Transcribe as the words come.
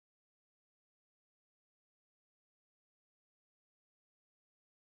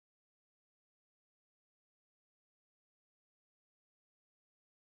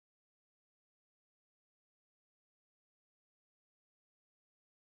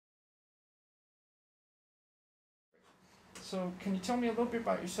So can you tell me a little bit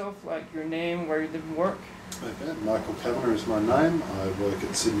about yourself, like your name, where you live and work? Okay, Michael Cavanagh is my name. I work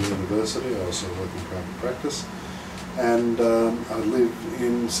at Sydney University. I also work in private practice, and I live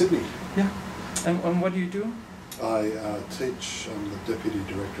in Sydney. Yeah. And what do you do? I teach. I'm the Deputy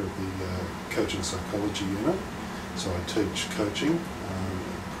Director of the Coaching Psychology unit. So I teach coaching,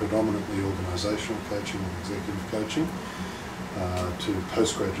 predominantly organisational coaching and executive coaching, to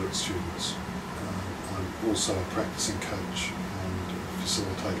postgraduate students. I'm also a practicing coach and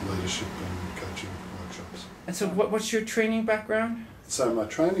facilitate leadership and coaching workshops. And so what's your training background? So my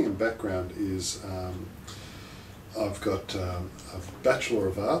training and background is I've got a Bachelor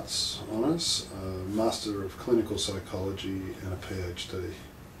of Arts honours, a Master of Clinical Psychology and a PhD.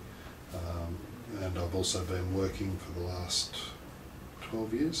 And I've also been working for the last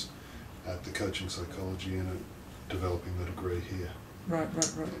 12 years at the Coaching Psychology unit, developing the degree here. Right.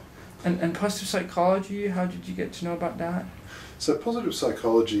 And positive psychology, how did you get to know about that? So positive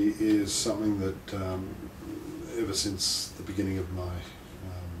psychology is something that ever since the beginning of my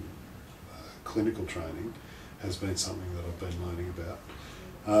clinical training has been something that I've been learning about.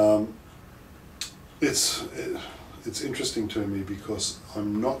 It's interesting to me because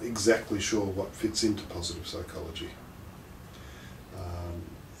I'm not exactly sure what fits into positive psychology,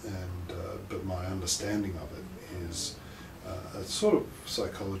 but my understanding of it is a sort of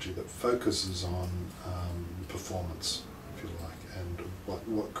psychology that focuses on performance, if you like, and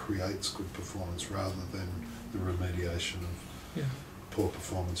what creates good performance rather than the remediation of poor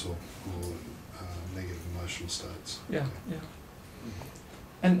performance or negative emotional states. Yeah.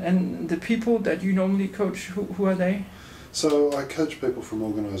 And the people that you normally coach, who are they? So I coach people from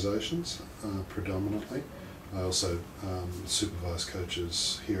organisations predominantly. I also supervise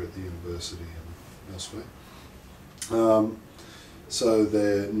coaches here at the university and elsewhere. So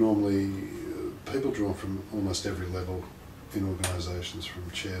they're normally people drawn from almost every level in organisations, from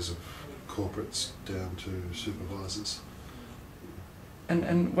chairs of corporates down to supervisors.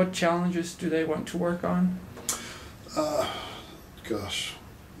 And what challenges do they want to work on? Gosh,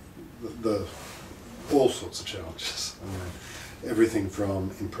 all sorts of challenges. I mean, everything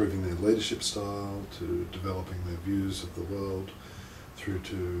from improving their leadership style to developing their views of the world, through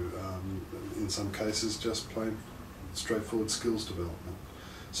to, in some cases, just plain straightforward skills development.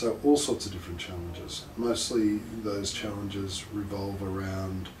 So all sorts of different challenges. Mostly those challenges revolve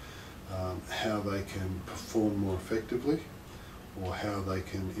around how they can perform more effectively or how they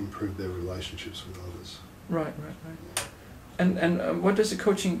can improve their relationships with others. Right. And what does a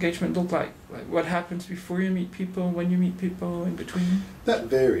coaching engagement look like? Like what happens before you meet people, when you meet people, in between? That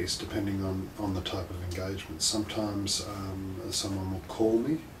varies depending on the type of engagement. Sometimes someone will call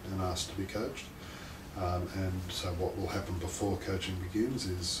me and ask to be coached. And so what will happen before coaching begins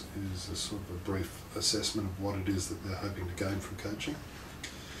is a sort of a brief assessment of what it is that they're hoping to gain from coaching.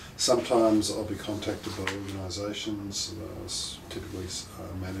 Sometimes I'll be contacted by organisations, typically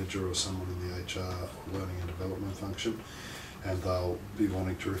a manager or someone in the HR or learning and development function, and they'll be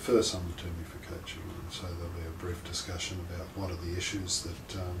wanting to refer someone to me for coaching. And so there'll be a brief discussion about what are the issues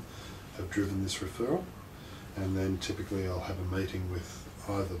that have driven this referral, and then typically I'll have a meeting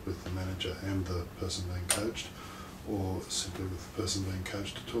either with the manager and the person being coached, or simply with the person being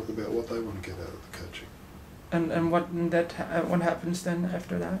coached to talk about what they want to get out of the coaching. And what happens then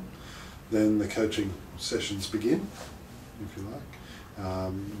after that? Then the coaching sessions begin, if you like.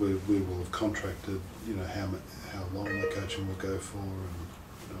 We will have contracted, how long the coaching will go for,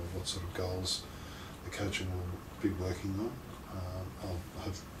 and what sort of goals the coaching will be working on. I'll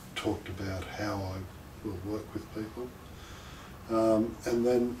have talked about how I will work with people. And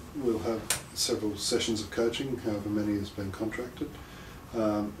then we'll have several sessions of coaching, however many has been contracted.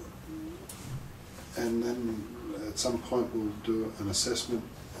 And then at some point we'll do an assessment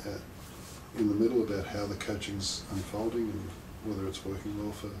in the middle about how the coaching's unfolding and whether it's working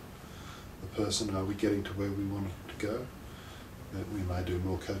well for the person. Are we getting to where we want it to go? That we may do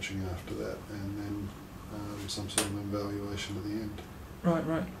more coaching after that, and then some sort of evaluation at the end. Right.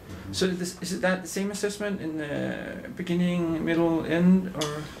 Mm-hmm. So is that the same assessment in the beginning, middle, end,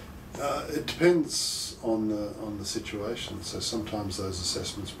 or? It depends on the situation. So sometimes those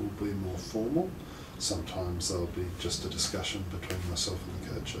assessments will be more formal. Sometimes they'll be just a discussion between myself and the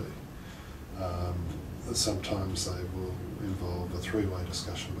coachee. Sometimes they will involve a three-way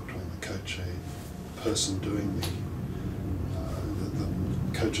discussion between the coachee, the person doing the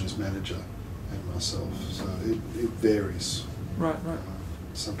coach's manager, and myself. So it varies. Right.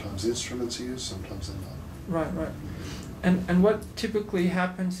 Sometimes instruments are used, sometimes they're not. Right. And what typically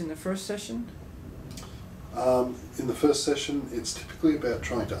happens in the first session? In the first session, it's typically about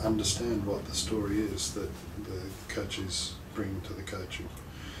trying to understand what the story is that the coach is bring to the coaching.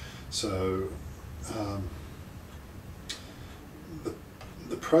 So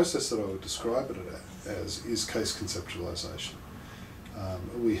the process that I would describe it as is case conceptualization.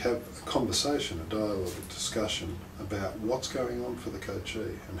 We have a conversation, a dialogue, a discussion about what's going on for the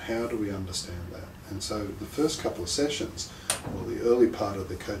coachee and how do we understand that. And so the first couple of sessions, or the early part of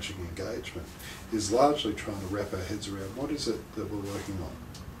the coaching engagement, is largely trying to wrap our heads around what is it that we're working on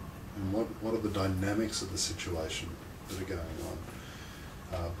and what are the dynamics of the situation that are going on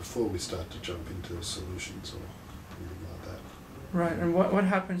before we start to jump into solutions or anything like that. Right, and what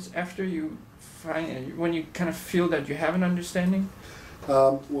happens after you find, when you kind of feel that you have an understanding?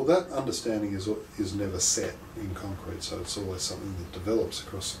 Well, that understanding is never set in concrete, so it's always something that develops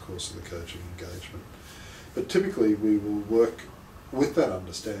across the course of the coaching engagement. But typically we will work with that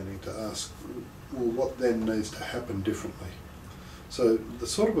understanding to ask, well, what then needs to happen differently? So the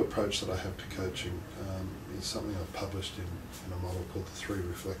sort of approach that I have to coaching is something I've published in a model called the 3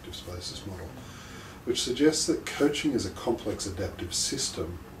 reflective spaces model, which suggests that coaching is a complex adaptive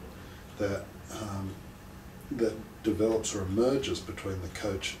system that that develops or emerges between the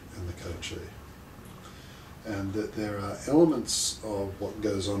coach and the coachee. And that there are elements of what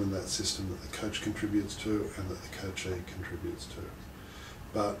goes on in that system that the coach contributes to and that the coachee contributes to.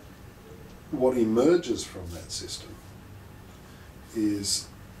 But what emerges from that system is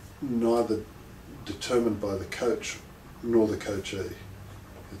neither determined by the coach nor the coachee.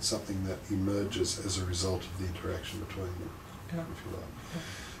 It's something that emerges as a result of the interaction between them, if you like. Yeah.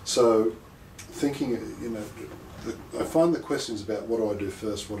 So thinking, I find the questions about what do I do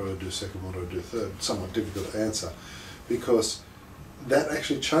first, what do I do second, what do I do third, somewhat difficult to answer, because that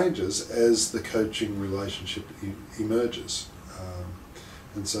actually changes as the coaching relationship emerges.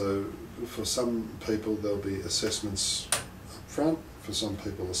 And so for some people there'll be assessments up front, for some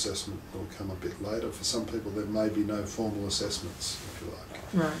people assessment will come a bit later, for some people there may be no formal assessments, if you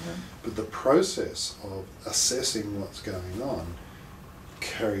like. Right. But the process of assessing what's going on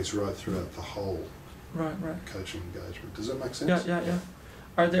carries right throughout the whole coaching engagement. Does that make sense? Yeah.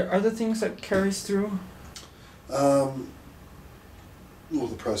 Are there other things that carries through? Well,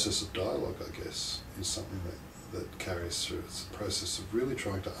 the process of dialogue, I guess, is something that carries through. It's the process of really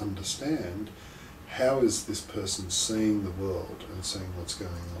trying to understand how is this person seeing the world and seeing what's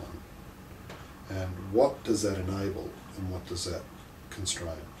going on, and what does that enable and what does that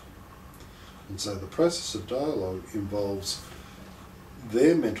constrain. And so the process of dialogue involves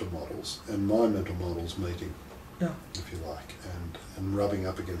their mental models and my mental models meeting, if you like, and rubbing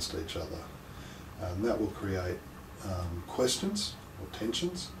up against each other. And that will create questions or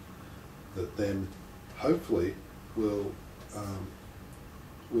tensions that then hopefully will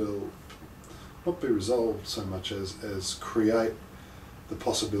not be resolved so much as create the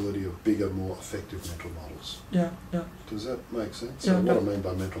possibility of bigger, more effective mental models. Yeah. Does that make sense? Yeah, so what I mean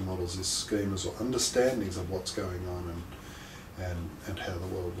by mental models is schemas or understandings of what's going on and how the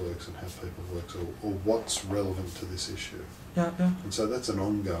world works and how people work, or what's relevant to this issue. Yeah. And so that's an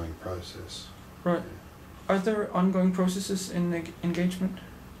ongoing process. Right. Are there ongoing processes in the engagement?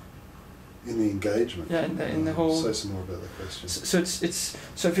 In the engagement? Yeah, in the whole... Say some more about the question. So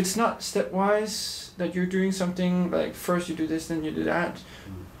if it's not stepwise, that you're doing something like first you do this, then you do that,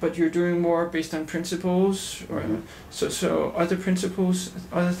 but you're doing more based on principles, or so other principles,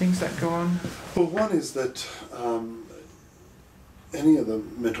 other things that go on? Well, one is that any of the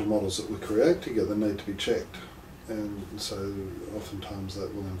mental models that we create together need to be checked, and so oftentimes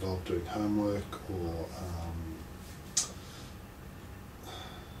that will involve doing homework or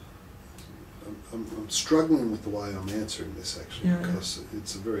I'm struggling with the way I'm answering this actually, because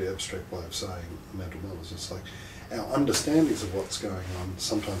it's a very abstract way of saying mental models. It's like our understandings of what's going on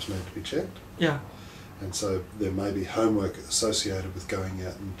sometimes need to be checked. Yeah. And so there may be homework associated with going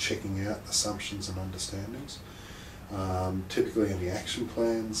out and checking out assumptions and understandings. Typically any action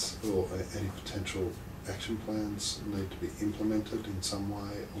plans or any potential action plans need to be implemented in some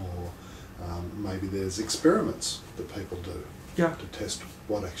way, or maybe there's experiments that people do to test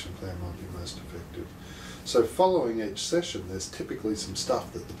what action plan might be most effective. So following each session there's typically some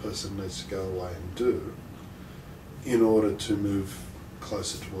stuff that the person needs to go away and do in order to move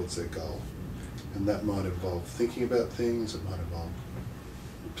closer towards their goal. And that might involve thinking about things, it might involve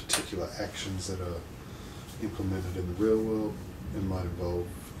particular actions that are implemented in the real world, it might involve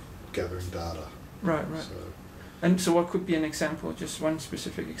gathering data. Right. And so what could be an example, just one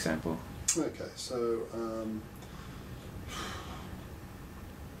specific example? Okay, so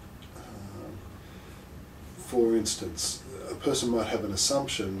for instance, a person might have an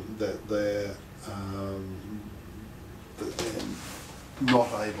assumption that they're not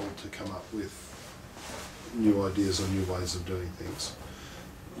able to come up with new ideas or new ways of doing things,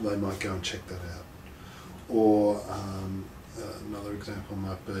 they might go and check that out. Or another example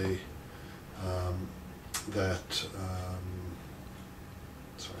might be that,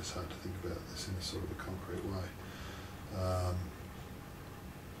 sorry, it's hard to think about this in a sort of a concrete way.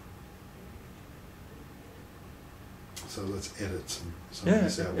 So let's edit some of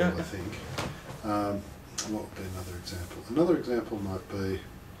this out while I think. What would be another example? Another example might be,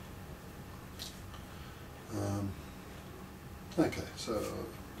 okay, so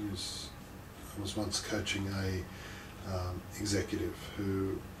I was once coaching a executive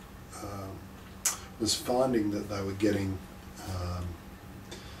who was finding that they were getting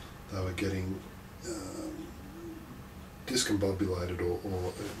discombobulated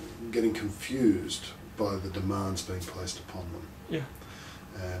or getting confused by the demands being placed upon them. Yeah.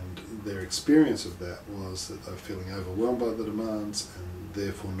 And their experience of that was that they were feeling overwhelmed by the demands and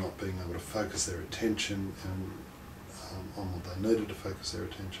therefore not being able to focus their attention on what they needed to focus their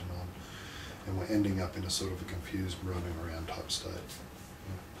attention on, and were ending up in a sort of a confused running around type state.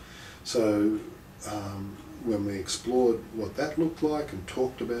 Yeah. So when we explored what that looked like and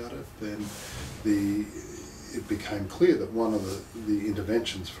talked about it, then it became clear that one of the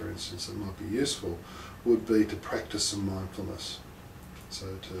interventions, for instance, that might be useful would be to practice some mindfulness. So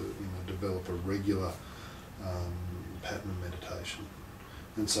to develop a regular pattern of meditation.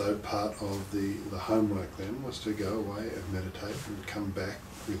 And so part of the homework then was to go away and meditate and come back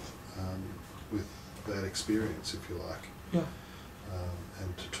with that experience, if you like. Yeah.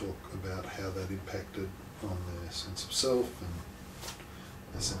 And to talk about how that impacted on their sense of self and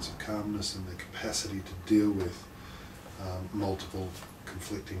their sense of calmness and their capacity to deal with multiple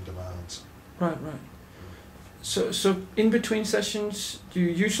conflicting demands. Right. So in between sessions, do you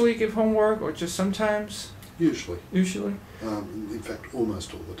usually give homework or just sometimes? Usually. Usually? In fact,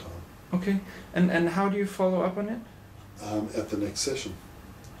 almost all the time. Okay. And how do you follow up on it? At the next session.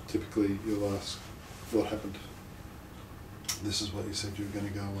 Typically you'll ask, what happened? This is what you said you were going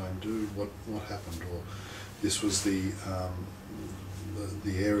to go away and do. What happened? Or this was the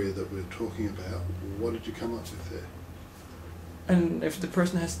area that we're talking about. What did you come up with there? And if the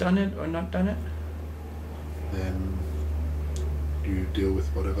person has done it or not done it? Then you deal with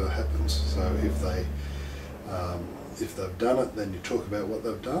whatever happens. So if they've done it, then you talk about what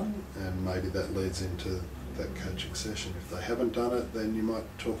they've done, and maybe that leads into that coaching session. If they haven't done it, then you might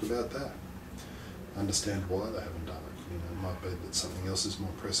talk about that. Understand why they haven't done it. It might be that something else is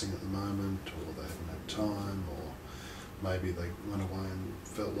more pressing at the moment, or they haven't had time, or maybe they went away and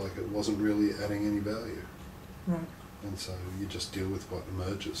felt like it wasn't really adding any value. Right. And so you just deal with what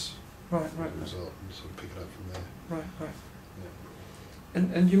emerges. Right. As a result, and sort of pick it up from there. Right. Yeah.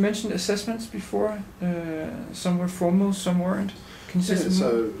 And you mentioned assessments before. Some were formal, some weren't. Can you say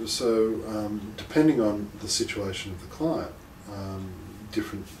some more? So depending on the situation of the client,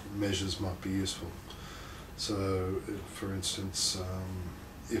 different measures might be useful. So, for instance,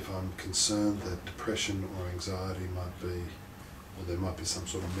 if I'm concerned that depression or anxiety might be, or there might be some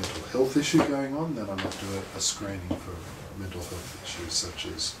sort of mental health issue going on, then I might do a screening for mental health issues such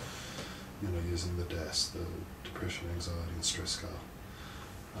as using the DASS, the depression, anxiety and stress scale.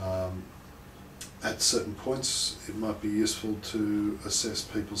 At certain points it might be useful to assess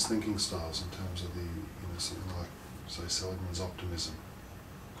people's thinking styles in terms of something like, say, Seligman's optimism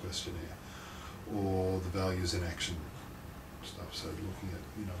questionnaire, or the values in action stuff, so looking at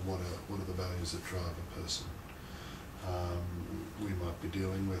what are the values that drive a person. We might be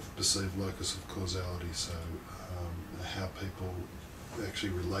dealing with perceived locus of causality, so how people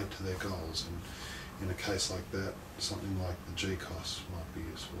actually relate to their goals, and in a case like that, something like the GCOS might be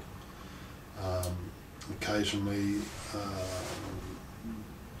useful. Occasionally,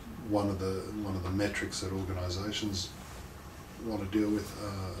 one of the metrics that organisations want to deal with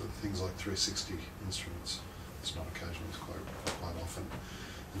things like 360 instruments. It's not occasionally, it's quite often,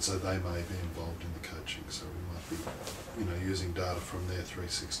 and so they may be involved in the coaching. So we might be, using data from their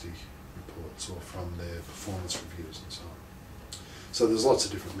 360 reports or from their performance reviews and so on. So there's lots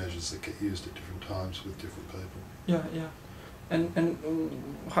of different measures that get used at different times with different people. Yeah. And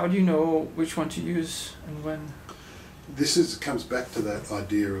how do you know which one to use and when? This comes back to that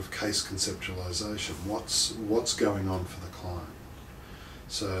idea of case conceptualization. What's going on for the client?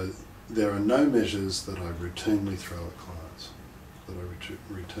 So there are no measures that I routinely throw at clients, that I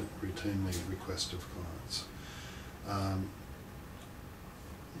routinely request of clients.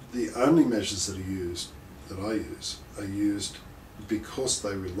 The only measures that I use are used because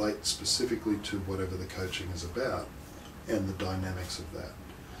they relate specifically to whatever the coaching is about and the dynamics of that.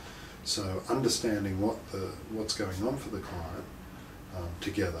 So understanding what's going on for the client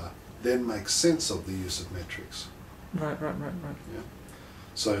together then make sense of the use of metrics. Right. Yeah.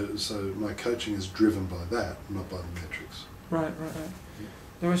 So my coaching is driven by that, not by the metrics. Right. Yeah.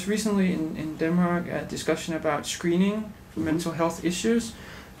 There was recently in Denmark a discussion about screening for mental health issues,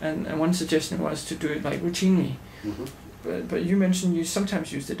 and one suggestion was to do it like routinely. But you mentioned you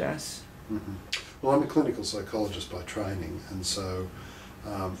sometimes use it as. Well, I'm a clinical psychologist by training, and so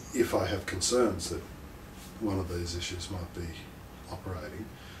if I have concerns that one of these issues might be operating,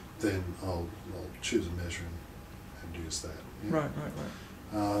 then I'll choose a measure and use that. Yeah.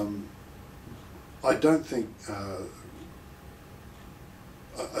 Right. I don't think.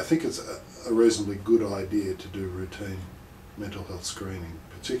 I think it's a reasonably good idea to do routine mental health screening,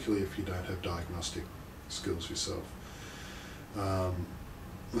 particularly if you don't have diagnostic skills yourself.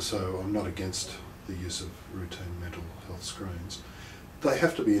 So I'm not against the use of routine mental health screens. They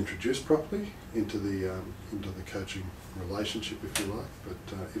have to be introduced properly into the coaching relationship, if you like. But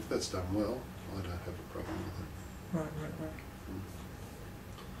if that's done well, I don't have a problem with it. Right.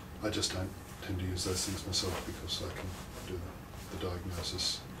 I just don't tend to use those things myself because I can do the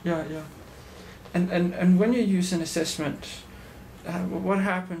diagnosis. Yeah. And when you use an assessment, what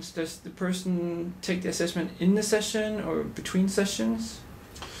happens? Does the person take the assessment in the session or between sessions?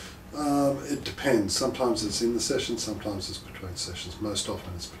 It depends. Sometimes it's in the session, sometimes it's between sessions. Most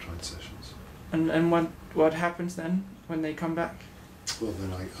often it's between sessions. And what happens then when they come back? Well,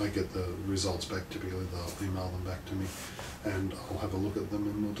 then I get the results back. Typically they'll email them back to me and I'll have a look at them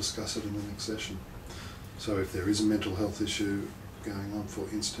and we'll discuss it in the next session. So if there is a mental health issue going on, for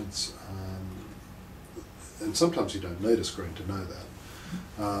instance, and sometimes you don't need a screen to know that,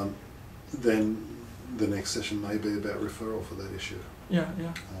 then the next session may be about referral for that issue. Yeah.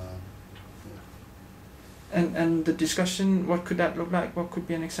 And the discussion, what could that look like? What could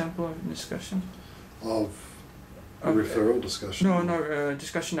be an example of a discussion? Of a referral discussion? No,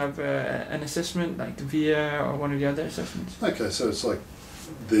 discussion of an assessment like the VIA or one of the other assessments. Okay, so it's like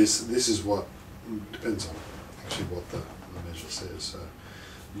this is what, depends on actually what the measure says. So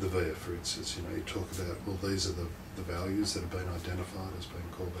the VIA, for instance, you talk about, well, these are the values that have been identified as being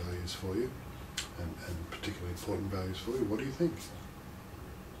core values for you and particularly important values for you. What do you think?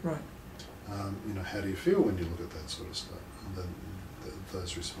 Right. How do you feel when you look at that sort of stuff? And then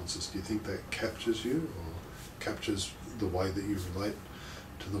those responses, do you think that captures you or captures the way that you relate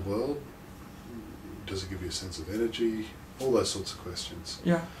to the world? Does it give you a sense of energy? All those sorts of questions.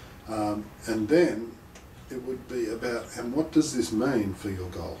 Yeah. And then it would be about, and what does this mean for your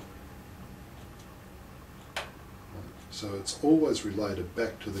goal? So it's always related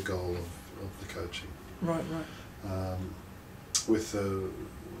back to the goal of the coaching. Right. With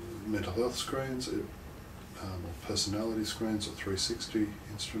mental health screens, or personality screens or 360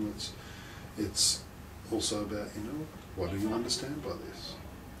 instruments, it's also about, what do you understand by this?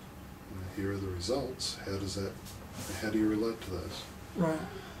 Here are the results. How do you relate to those?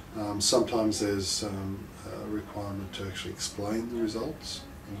 Right. Sometimes there's a requirement to actually explain the results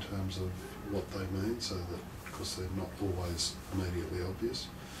in terms of what they mean, so that, of course, they're not always immediately obvious.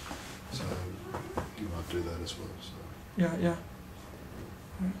 So you might do that as well. So. Yeah.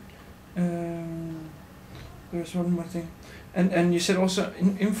 There's one more thing, and you said also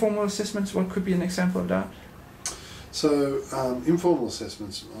informal assessments. What could be an example of that? So informal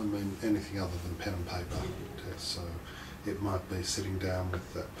assessments, I mean anything other than pen and paper tests. So it might be sitting down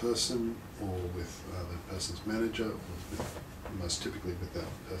with that person or with that person's manager, or most typically with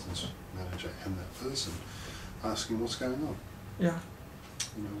that person's manager and that person, asking what's going on. Yeah.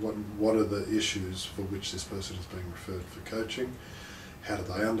 What are the issues for which this person is being referred for coaching? How do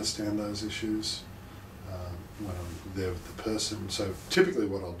they understand those issues? When I'm there with the person. So typically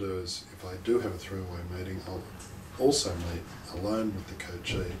what I'll do is, if I do have a three-way meeting, I'll also meet alone with the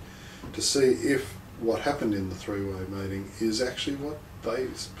coachee to see if what happened in the three-way meeting is actually what they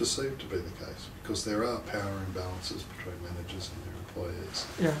perceive to be the case, because there are power imbalances between managers and their employees.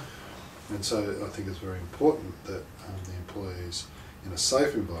 Yeah. And so I think it's very important that the employees in a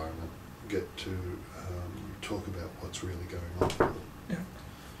safe environment get to talk about what's really going on for them.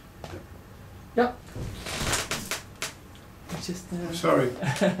 Yeah. Just sorry.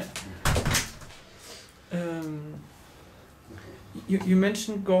 You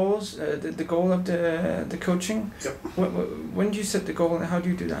mentioned goals, the goal of the coaching. Yep. When do you set the goal and how do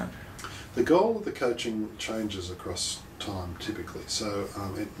you do that? The goal of the coaching changes across time typically, so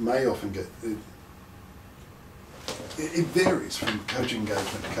it may often get, it varies from coaching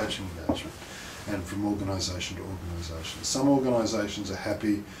engagement to coaching engagement and from organisation to organisation. Some organisations are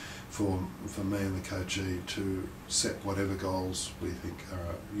happy for me and the coachee to set whatever goals we think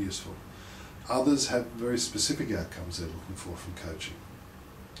are useful. Others have very specific outcomes they're looking for from coaching.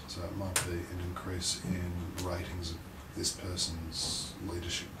 So it might be an increase in ratings of this person's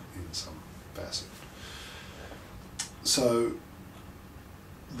leadership in some facet. So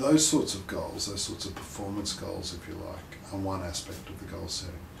those sorts of goals, those sorts of performance goals, if you like, are one aspect of the goal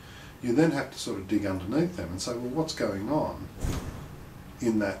setting. You then have to sort of dig underneath them and say, well, what's going on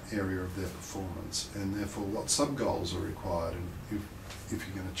in that area of their performance, and therefore what sub-goals are required if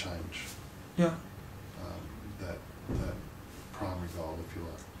you're going to change that primary goal, if you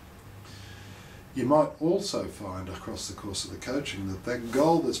like. You might also find across the course of the coaching that that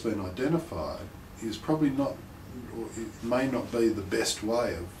goal that's been identified is probably not, or it may not be the best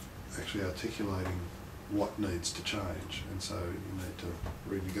way of actually articulating what needs to change, and so you need to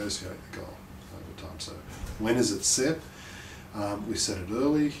renegotiate the goal over time. So when is it set? We set it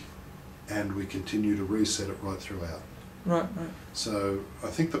early, and we continue to reset it right throughout. Right. So I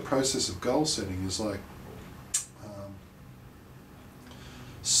think the process of goal setting is like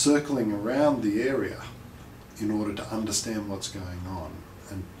circling around the area in order to understand what's going on,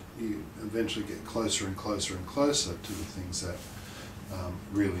 and you eventually get closer and closer and closer to the things that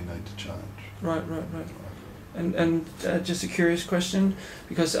really need to change. Right. And just a curious question,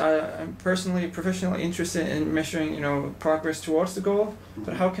 because I'm personally, professionally interested in measuring, progress towards the goal.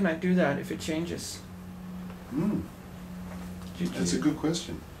 But how can I do that if it changes? That's a good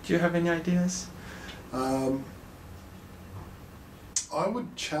question. Do you have any ideas? I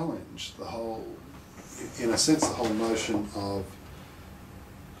would challenge the whole, in a sense, the whole notion of,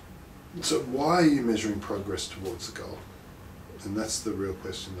 so why are you measuring progress towards the goal? And that's the real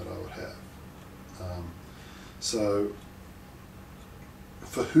question that I would have. So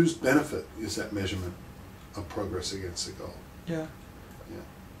for whose benefit is that measurement of progress against the goal? Yeah.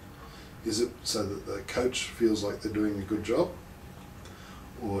 Is it so that the coach feels like they're doing a good job?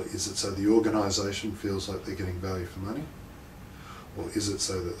 Or is it so the organisation feels like they're getting value for money? Or is it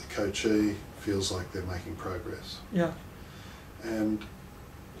so that the coachee feels like they're making progress? Yeah. And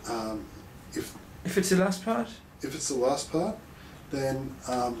if it's the last part? If it's the last part, then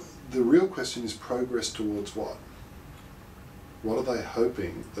the real question is progress towards what? What are they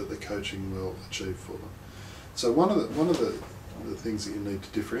hoping that the coaching will achieve for them? So one of the things that you need to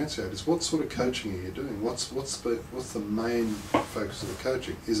differentiate is what sort of coaching are you doing? What's the main focus of the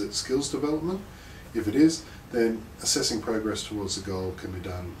coaching? Is it skills development? If it is, then assessing progress towards the goal can be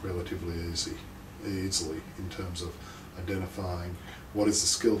done relatively easily in terms of identifying what is the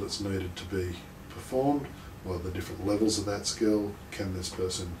skill that's needed to be performed, what are the different levels of that skill, can this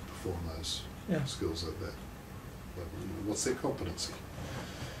person perform those skills at that level, what's their competency.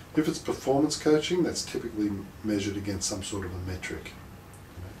 If it's performance coaching, that's typically measured against some sort of a metric,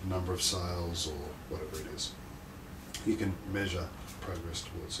 number of sales or whatever it is. You can measure progress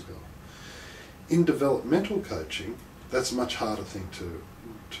towards the goal. In developmental coaching, that's a much harder thing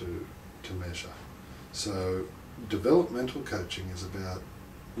to measure. So developmental coaching is about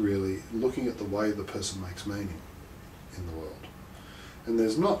really looking at the way the person makes meaning in the world. And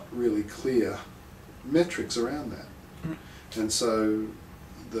there's not really clear metrics around that. And so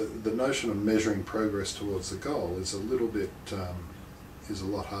the notion of measuring progress towards the goal is a little bit, is a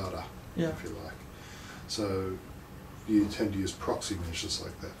lot harder, if you like. So you tend to use proxy measures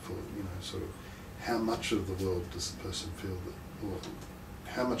like that for, sort of how much of the world does the person feel that, or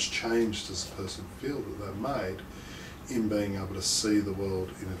how much change does the person feel that they've made in being able to see the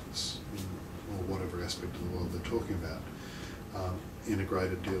world or whatever aspect of the world they're talking about, in a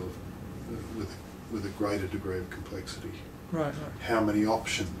greater deal of, with a greater degree of complexity. Right. How many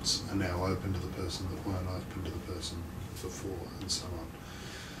options are now open to the person that weren't open to the person before, and so on.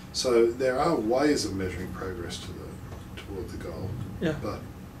 So there are ways of measuring progress toward the goal, but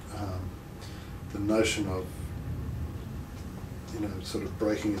the notion of sort of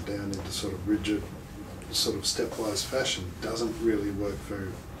breaking it down into sort of rigid, sort of stepwise fashion doesn't really work very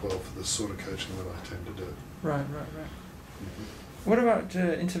well for the sort of coaching that I tend to do. Right. Mm-hmm. What about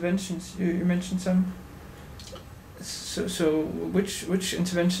interventions? You mentioned some. So which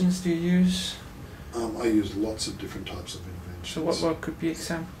interventions do you use? I use lots of different types of interventions. So what could be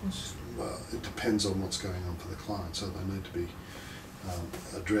examples? Well, it depends on what's going on for the client. So they need to be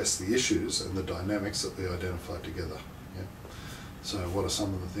address the issues and the dynamics that we identify together. Yeah. So what are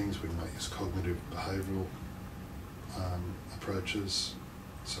some of the things we might use? Cognitive behavioural approaches.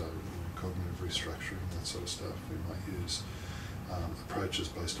 So cognitive restructuring, that sort of stuff. We might use approaches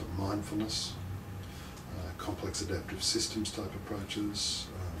based on mindfulness. Complex adaptive systems type approaches,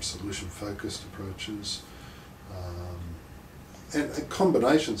 solution-focused approaches, and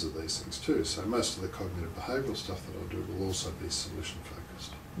combinations of these things too. So most of the cognitive behavioural stuff that I do will also be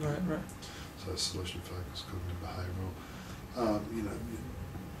solution-focused. Right. So solution-focused, cognitive behavioural.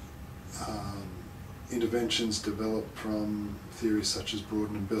 interventions develop from theories such as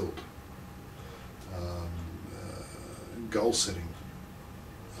broaden and build, goal setting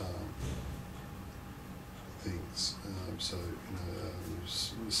things. So,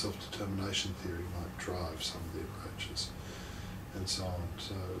 self-determination theory might drive some of the approaches, and so on.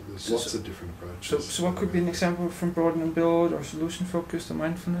 So there's lots of different approaches. So what could be an example from broaden and build, or solution focused, or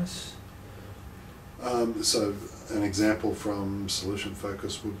mindfulness? So an example from solution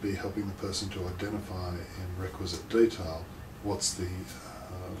focus would be helping the person to identify in requisite detail what's the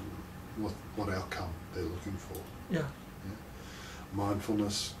what outcome they're looking for. Yeah.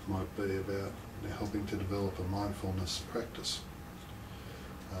 Mindfulness might be about helping to develop a mindfulness practice,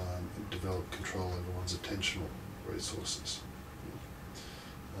 develop control over one's attentional resources.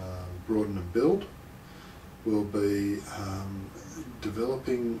 Broaden and build will be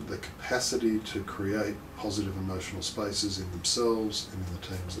developing the capacity to create positive emotional spaces in themselves and in the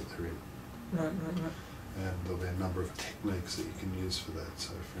teams that they're in. Right. And there'll be a number of techniques that you can use for that.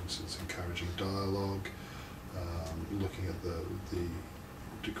 So, for instance, encouraging dialogue, looking at the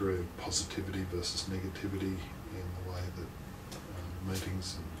degree of positivity versus negativity in the way that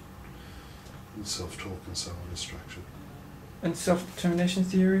meetings and self-talk and so on is structured. And self-determination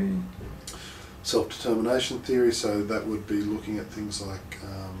theory? Self-determination theory, so that would be looking at things like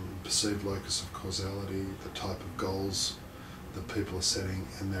perceived locus of causality, the type of goals that people are setting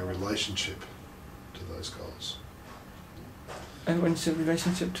and their relationship to those goals. And when you say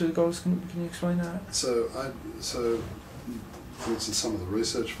relationship to the goals, can you explain that? So for instance, some of the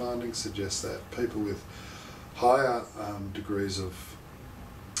research findings suggest that people with higher degrees of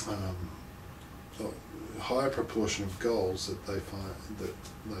higher proportion of goals that they find that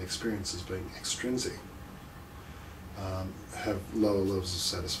they experience as being extrinsic have lower levels of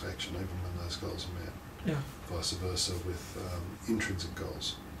satisfaction even when those goals are met. Yeah. Vice versa with intrinsic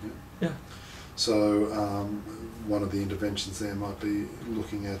goals. Yeah. So one of the interventions there might be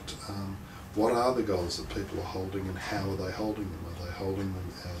looking at what are the goals that people are holding and how are they holding them? Are they holding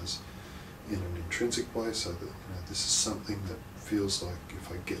them as in an intrinsic way, so that this is something that feels like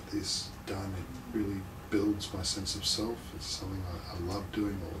if I get this done, it really builds my sense of self. It's something I love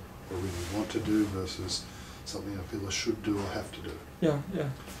doing or really want to do versus something I feel I should do or have to do. Yeah.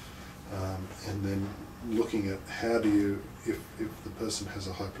 And then looking at how do you, if the person has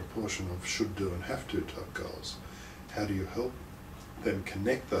a high proportion of should do and have to type goals, how do you help them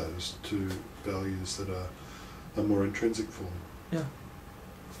connect those to values that are more intrinsic for them? Yeah.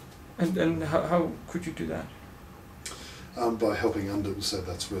 And how could you do that? By helping so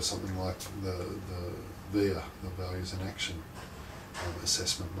that's where something like the VIA, the values in action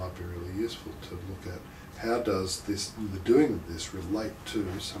assessment, might be really useful to look at how does the doing of this relate to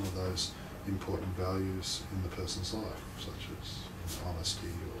some of those important values in the person's life, such as honesty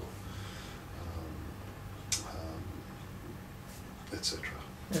or etc.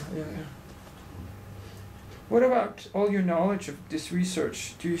 Yeah. What about all your knowledge of this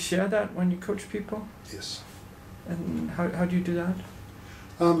research? Do you share that when you coach people? Yes. And how do you do that?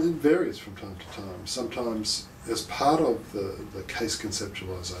 It varies from time to time. Sometimes as part of the case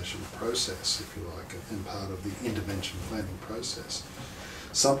conceptualization process, if you like, and part of the intervention planning process,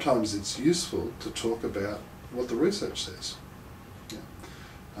 sometimes it's useful to talk about what the research says,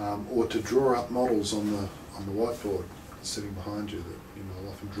 or to draw up models on the whiteboard sitting behind you. That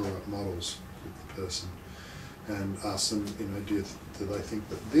I'll often draw up models with the person and ask them, do they think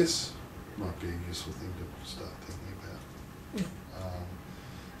that this might be a useful thing to start thinking about?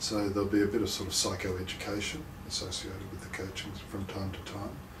 So there'll be a bit of sort of psychoeducation associated with the coaching from time to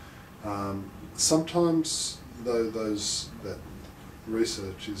time. Sometimes, though, that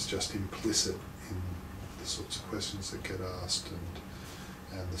research is just implicit in the sorts of questions that get asked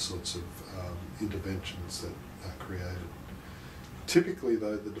and the sorts of interventions that are created. Typically,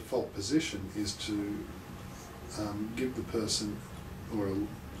 though, the default position is to give the person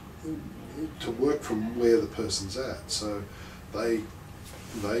to work from where the person's at, so they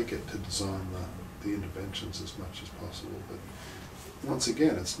get to design the interventions as much as possible. But once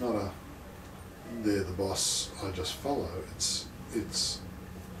again, it's not they're the boss, I just follow. It's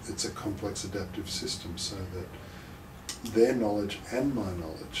a complex adaptive system, so that their knowledge and my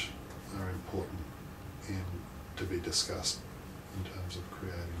knowledge are important to be discussed in terms of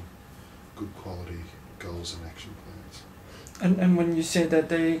creating good quality goals and action plans. And when you say that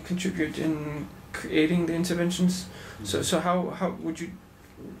they contribute in creating the interventions, so how would you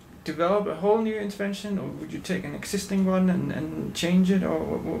develop a whole new intervention, or would you take an existing one and change it, or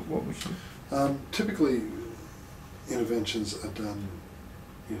what would you? Typically, interventions are done,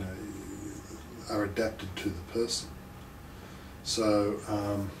 are adapted to the person. So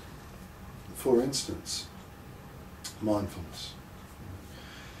for instance, mindfulness.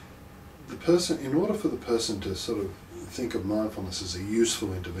 The person, in order for the person to sort of think of mindfulness as a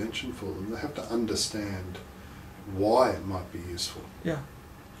useful intervention for them, they have to understand why it might be useful. Yeah.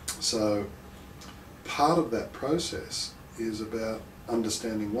 So part of that process is about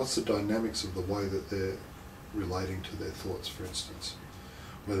understanding what's the dynamics of the way that they're relating to their thoughts, for instance.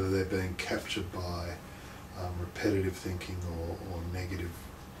 Whether they're being captured by repetitive thinking or negative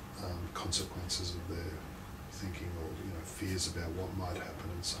consequences of their thinking, or fears about what might happen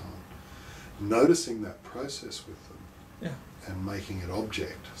and so on. Noticing that process with them, yeah, and making it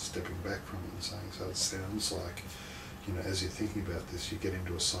object, stepping back from it and saying, so it sounds like, as you're thinking about this, you get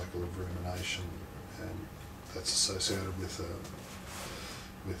into a cycle of rumination, and that's associated with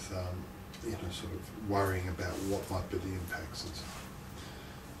sort of worrying about what might be the impacts and so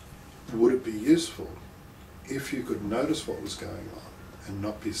on. Would it be useful if you could notice what was going on and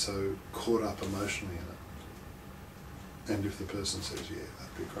not be so caught up emotionally in it? And if the person says, yeah,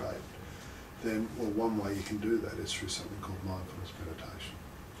 that'd be great, then, well, one way you can do that is through something called mindfulness meditation.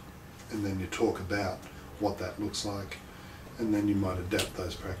 And then you talk about what that looks like, and then you might adapt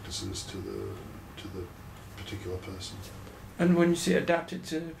those practices to the particular person. And when you say adapted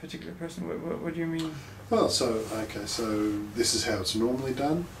to a particular person, what do you mean? Well, so this is how it's normally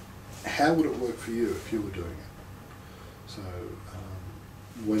done. How would it work for you if you were doing it? So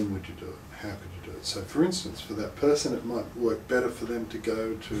when would you do it? How could you do it? So for instance, for that person, it might work better for them to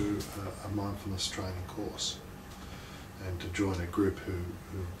go to a mindfulness training course and to join a group who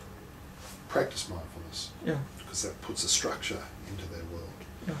practice mindfulness. Yeah. Because that puts a structure into their world.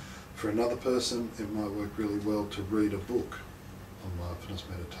 Yeah. For another person, it might work really well to read a book on mindfulness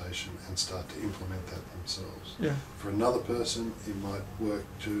meditation and start to implement that themselves. Yeah. For another person, it might work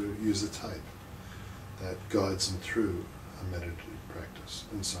to use a tape that guides them through a meditative practice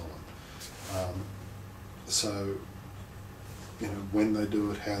and so on. So, when they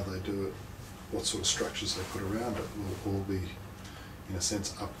do it, how they do it, what sort of structures they put around it will all be, in a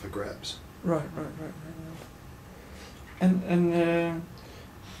sense, up for grabs. Right. And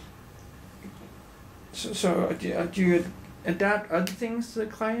so do you adapt other things to the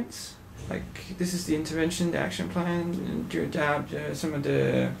clients? Like, this is the intervention, the action plan, and do you adapt some of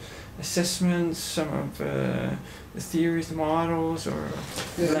the assessments, some of the theories, the models, or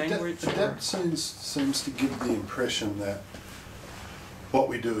language? Adapt seems to give the impression that what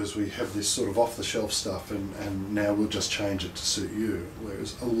we do is we have this sort of off-the-shelf stuff, and now we'll just change it to suit you,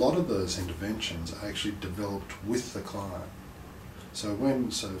 whereas a lot of those interventions are actually developed with the client. So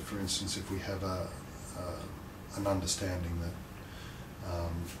for instance, if we have an understanding that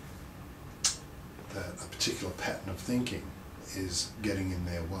a particular pattern of thinking is getting in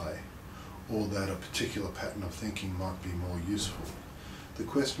their way, or that a particular pattern of thinking might be more useful, the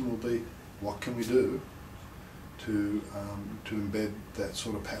question will be, what can we do to embed that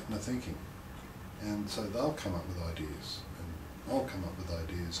sort of pattern of thinking? And so they'll come up with ideas, and I'll come up with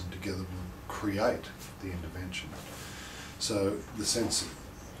ideas, and together we'll create the intervention. So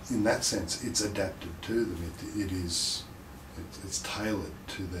in that sense, it's adapted to them. It's tailored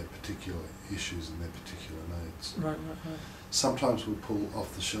to their particular issues and their particular needs. Right. Sometimes we'll pull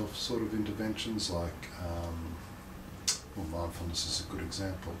off-the-shelf sort of interventions, like mindfulness is a good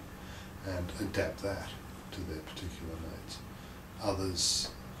example, and adapt that to their particular needs. Other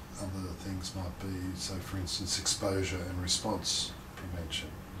things might be, so for instance, exposure and response prevention,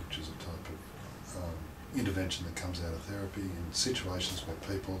 which is a type of intervention that comes out of therapy in situations where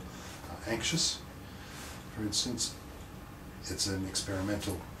people are anxious. For instance, it's an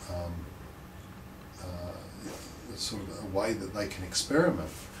experimental sort of a way that they can experiment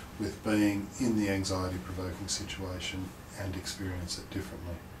with being in the anxiety-provoking situation and experience it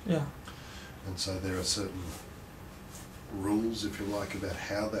differently. Yeah. And so there are certain rules, if you like, about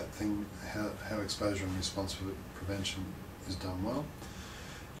how how exposure and response prevention is done well.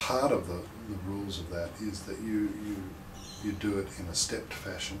 Part of the rules of that is that you do it in a stepped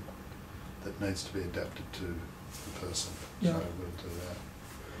fashion that needs to be adapted to the person. Yeah. So we'll do that.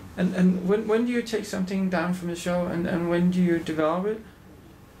 And when do you take something down from the shelf, and when do you develop it?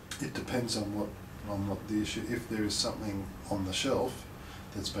 It depends on what the issue. If there is something on the shelf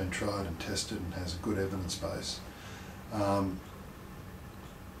that's been tried and tested and has a good evidence base,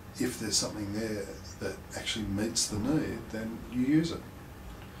 if there's something there that actually meets the need, then you use it.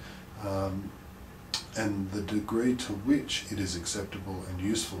 And the degree to which it is acceptable and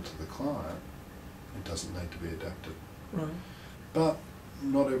useful to the client, it doesn't need to be adapted. Right. But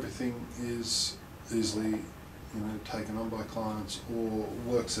not everything is easily taken on by clients or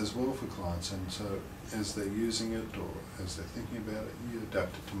works as well for clients, and so as they're using it or as they're thinking about it, you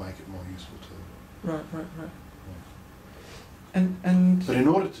adapt it to make it more useful to them. Right. Yeah. And But in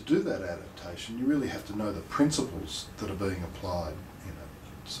order to do that adaptation, you really have to know the principles that are being applied in it,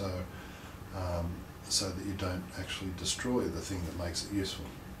 so that you don't actually destroy the thing that makes it useful.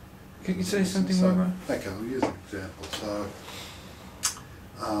 can you say something more about? Okay, we'll use an example. So,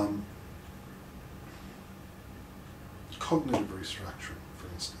 cognitive restructuring, for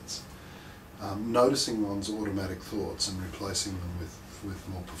instance. Noticing one's automatic thoughts and replacing them with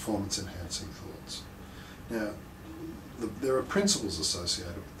more performance-enhancing thoughts. Now, there are principles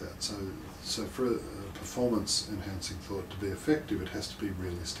associated with that. So for a performance-enhancing thought to be effective, it has to be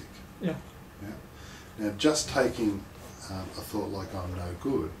realistic. Yeah. Yeah. Now, just taking a thought like "I'm no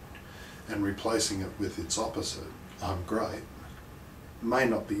good" and replacing it with its opposite, "I'm great," may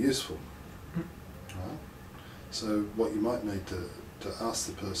not be useful. Right? So what you might need to ask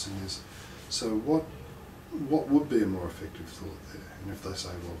the person is, so what would be a more effective thought there? And if they say,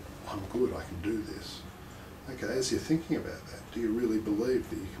 "Well, I'm good, I can do this." Okay, as you're thinking about that, do you really believe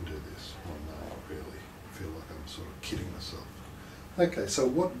that you can do this? Well, no, not really. I feel like I'm sort of kidding myself. Okay, so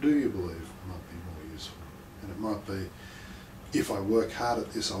what do you believe might be more useful? And it might be, if I work hard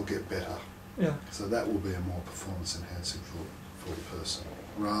at this, I'll get better. Yeah. So that will be a more performance-enhancing thought for the person,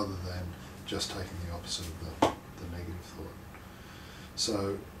 rather than just taking the opposite of the negative thought.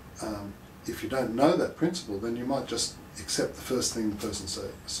 So if you don't know that principle, then you might just accept the first thing the person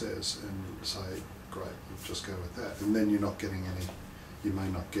says and say, "Great, we'll just go with that." And then you're not getting you may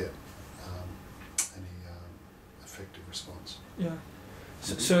not get any effective response. Yeah.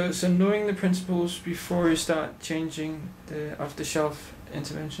 So knowing the principles before you start changing the off-the-shelf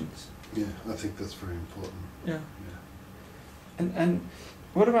interventions. Yeah, I think that's very important. Yeah. Yeah. And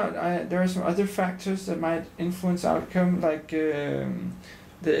what about there are some other factors that might influence outcome, like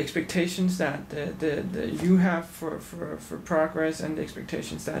the expectations that the you have for progress and the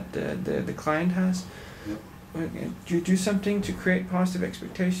expectations that the client has. Yep. Do you do something to create positive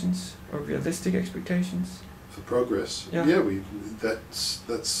expectations or realistic expectations? For progress, yeah,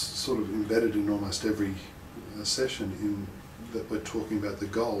 that's sort of embedded in almost every session, in that we're talking about the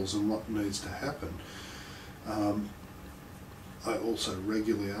goals and what needs to happen. I also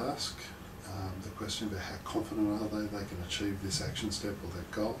regularly ask the question about how confident are they can achieve this action step or that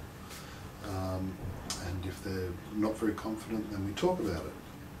goal. And if they're not very confident, then we talk about it.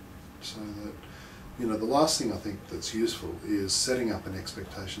 So that, the last thing I think that's useful is setting up an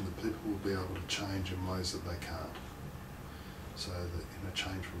expectation that people will be able to change in ways that they can't. So that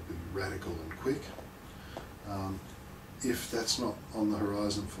change will be radical and quick. If that's not on the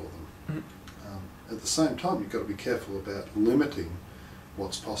horizon for them. Mm-hmm. At the same time, you've got to be careful about limiting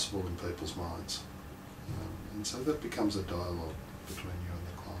what's possible in people's minds. And so that becomes a dialogue between you and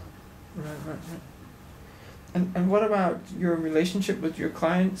the client. Right. And what about your relationship with your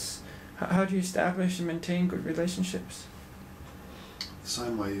clients? How do you establish and maintain good relationships? The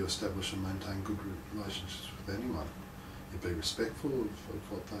same way you establish and maintain good relationships with anyone. You be respectful of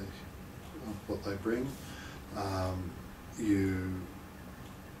what they bring.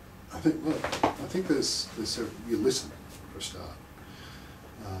 I think there's you listen for a start.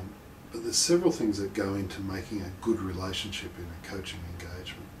 But there's several things that go into making a good relationship in a coaching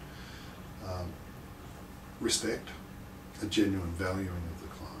engagement. Respect, a genuine valuing of the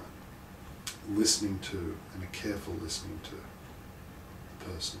client, listening to, and a careful listening to the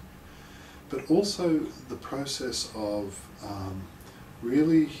person. But also the process of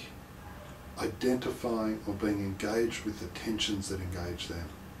really identifying or being engaged with the tensions that engage them,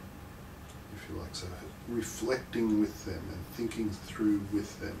 if you like, so reflecting with them and thinking through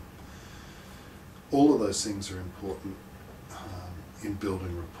with them. All of those things are important in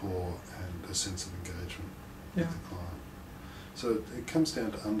building rapport and a sense of engagement with the client. So it comes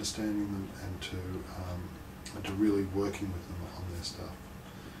down to understanding them and to really working with them on their stuff.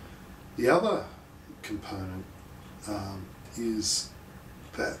 The other component is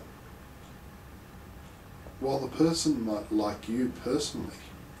that while the person might like you personally,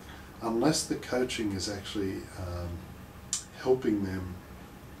 unless the coaching is actually helping them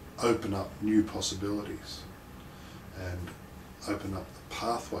open up new possibilities and open up the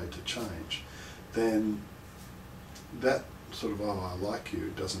pathway to change, then that sort of, "oh, I like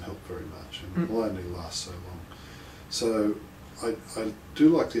you," doesn't help very much and will only last so long. So I do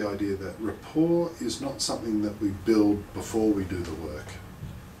like the idea that rapport is not something that we build before we do the work.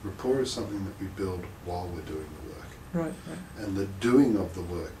 Rapport is something that we build while we're doing the work. Right. And the doing of the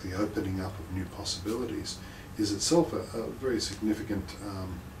work, the opening up of new possibilities, is itself a very significant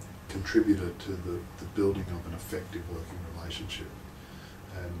contributor to the building of an effective working relationship.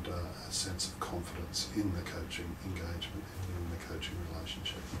 and a sense of confidence in the coaching engagement and in the coaching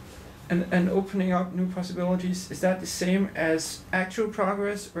relationship. And opening up new possibilities, is that the same as actual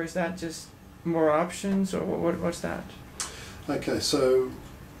progress, or is that just more options, or what's that? Okay, so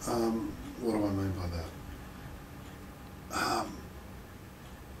what do I mean by that?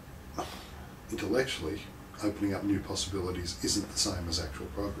 Intellectually, opening up new possibilities isn't the same as actual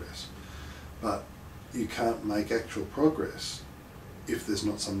progress, but you can't make actual progress if there's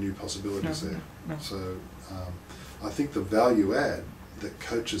not some new possibilities there. No. So I think the value add that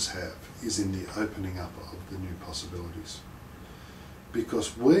coaches have is in the opening up of the new possibilities,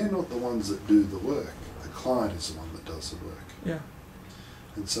 because we're not the ones that do the work, the client is the one that does the work. Yeah.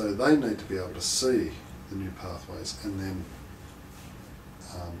 And so they need to be able to see the new pathways and then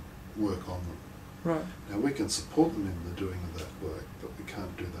work on them. Right. Now we can support them in the doing of that work, but we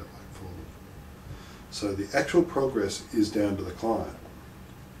can't do that work for them. So the actual progress is down to the client.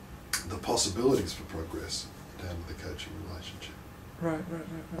 The possibilities for progress are down to the coaching relationship. Right.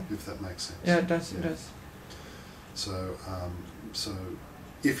 If that makes sense. Yeah, it does. It does. So, so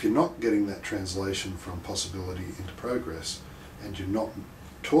if you're not getting that translation from possibility into progress, and you're not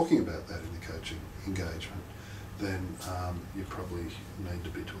talking about that in the coaching engagement, then you probably need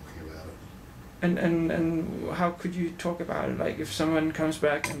to be talking about it. And how could you talk about it? Like if someone comes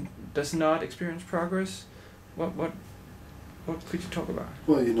back and does not experience progress, what could you talk about?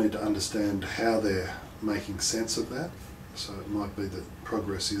 Well, you need to understand how they're making sense of that. So it might be that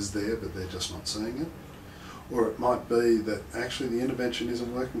progress is there, but they're just not seeing it. Or it might be that actually the intervention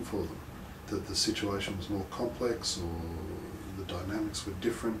isn't working for them, that the situation was more complex or the dynamics were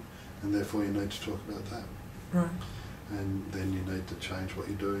different, and therefore you need to talk about that. Right. And then you need to change what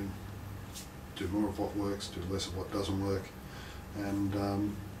you're doing, do more of what works, do less of what doesn't work, and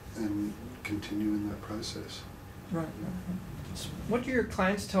continue in that process. Right. So what do your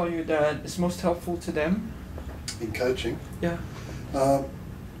clients tell you that is most helpful to them? In coaching? Yeah.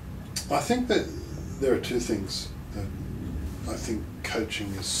 I think that there are two things that I think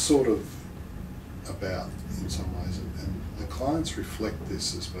coaching is sort of about in some ways, and the clients reflect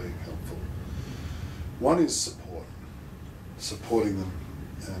this as being helpful. One is support, supporting them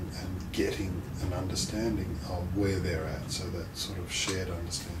and getting an understanding of where they're at, so that sort of shared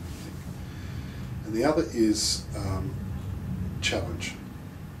understanding thing. And the other is challenge.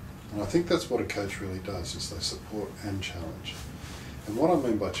 And I think that's what a coach really does, is they support and challenge. And what I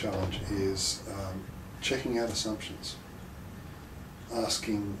mean by challenge is checking out assumptions,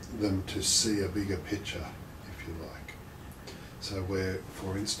 asking them to see a bigger picture, if you like. So where,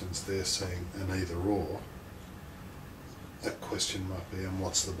 for instance, they're seeing an either or, a question might be, and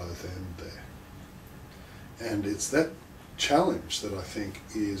what's the both end there? And it's that challenge that I think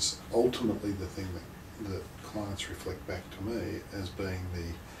is ultimately the thing that clients reflect back to me as being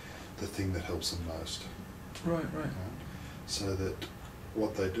the thing that helps them most. Right. So that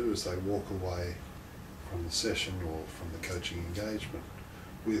what they do is they walk away from the session or from the coaching engagement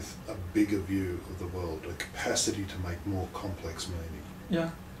with a bigger view of the world, a capacity to make more complex meaning.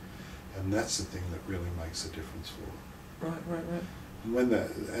 Yeah. And that's the thing that really makes a difference for them. Right.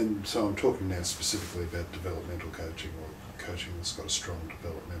 And so I'm talking now specifically about developmental coaching, or coaching that's got a strong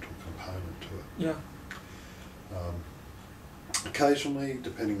developmental component to it. Yeah. Occasionally,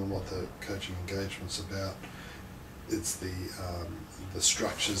 depending on what the coaching engagement's about, it's the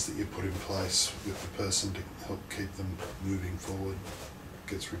structures that you put in place with the person to help keep them moving forward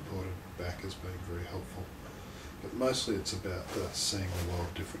gets reported back as being very helpful. But mostly it's about seeing the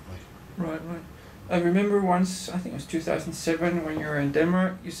world differently. Right. I remember once, I think it was 2007, when you were in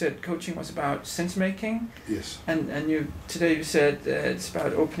Denmark, you said coaching was about sense making. Yes. And today you said it's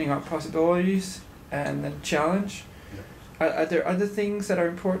about opening up possibilities and then challenge. Are there other things that are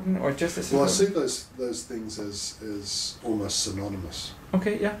important, or just as important? Well, I see those things as almost synonymous.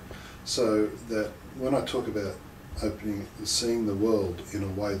 Okay, yeah. So that when I talk about seeing the world in a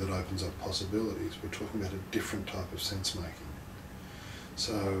way that opens up possibilities, we're talking about a different type of sense making.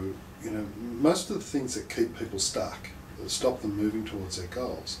 So, most of the things that keep people stuck, that stop them moving towards their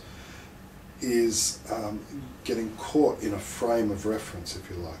goals, is getting caught in a frame of reference, if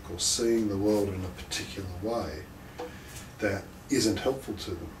you like, or seeing the world in a particular way that isn't helpful to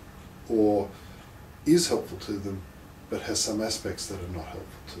them, or is helpful to them but has some aspects that are not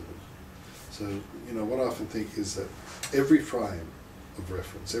helpful to them. So, what I often think is that every frame of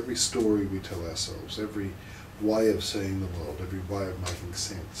reference, every story we tell ourselves, every way of seeing the world, every way of making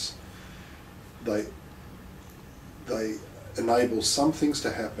sense, they enable some things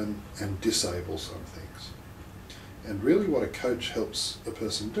to happen and disable some things. And really what a coach helps a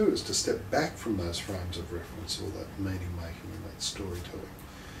person do is to step back from those frames of reference, or that meaning making and that storytelling,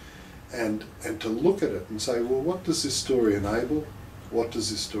 and to look at it and say, well, what does this story enable? What does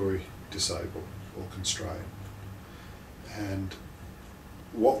this story disable or constrain? And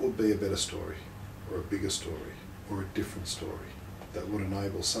what would be a better story, or a bigger story, or a different story that would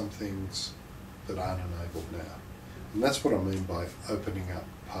enable some things that aren't enabled now? And that's what I mean by opening up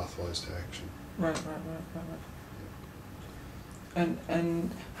pathways to action. Right.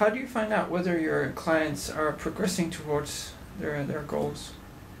 And how do you find out whether your clients are progressing towards their goals?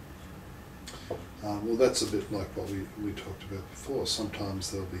 Well, that's a bit like what we talked about before.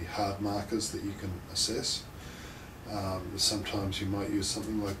 Sometimes there'll be hard markers that you can assess. Sometimes you might use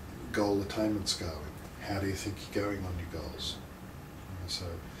something like goal attainment scaling. How do you think you're going on your goals? So,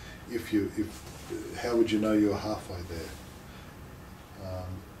 how would you know you're halfway there?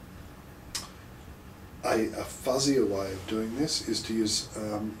 A fuzzier way of doing this is to use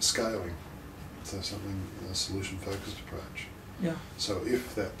scaling, so a solution-focused approach. Yeah. So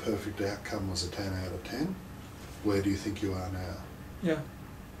if that perfect outcome was a 10 out of 10, where do you think you are now? Yeah.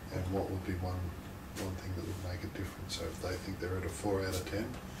 And what would be one thing that would make a difference? So if they think they're at a 4 out of 10,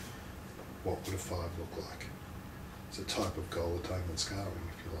 what would a 5 look like? It's a type of goal attainment scaling,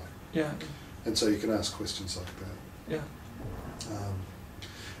 if you like. Yeah. And so you can ask questions like that. Yeah.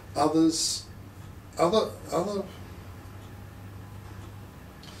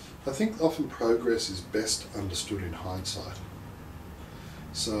 I think often progress is best understood in hindsight.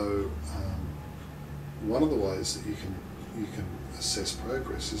 So one of the ways that you can assess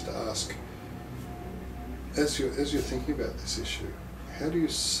progress is to ask, as you're thinking about this issue, how do you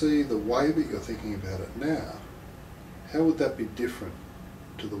see the way that you're thinking about it now? How would that be different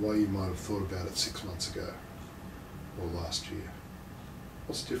to the way you might have thought about it 6 months ago or last year?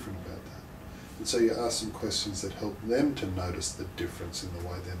 What's different about that? And so you ask some questions that help them to notice the difference in the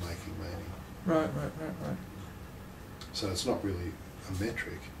way they're making meaning. Right. So it's not really a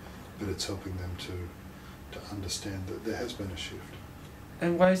metric, but it's helping them to understand that there has been a shift.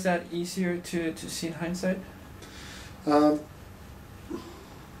 And why is that easier to see in hindsight?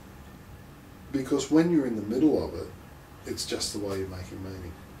 Because when you're in the middle of it, it's just the way you're making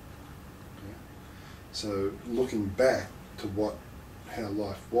meaning. Yeah? So looking back to how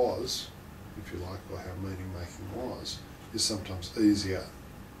life was, if you like, or how meaning making was, is sometimes easier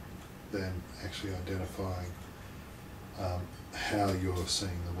than actually identifying how you're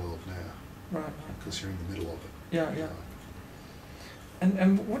seeing the world now. Right. Because you're in the middle of it. Yeah.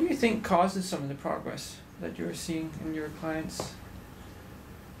 And what do you think causes some of the progress that you're seeing in your clients?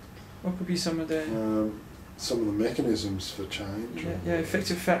 What could be some of the mechanisms for change?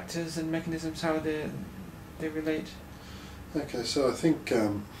 Effective factors and mechanisms, how they relate. Okay, so I think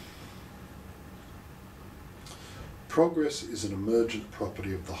progress is an emergent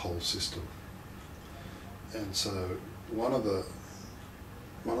property of the whole system, and so one of the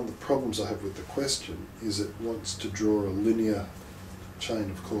problems I have with the question is it wants to draw a linear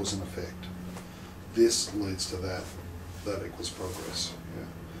chain of cause and effect. This leads to that equals progress. Yeah.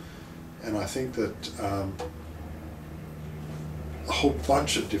 And I think that a whole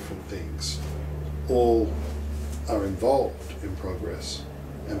bunch of different things all are involved in progress,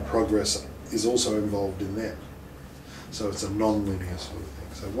 and progress is also involved in them. So it's a non-linear sort of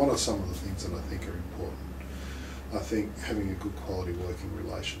thing. So what are some of the things that I think are important? I think having a good quality working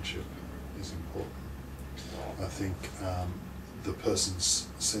relationship is important. I think the person's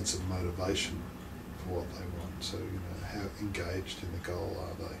sense of motivation for what they want, so how engaged in the goal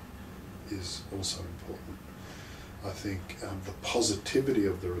are they, is also important. I think the positivity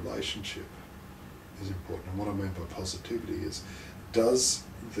of the relationship is important. And what I mean by positivity is, does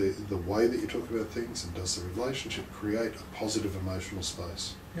the way that you talk about things and does the relationship create a positive emotional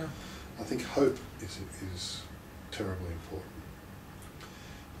space? Yeah. I think hope is terribly important.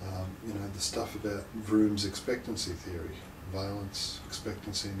 The stuff about Vroom's expectancy theory, valence,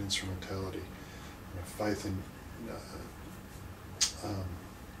 expectancy and instrumentality, faith in,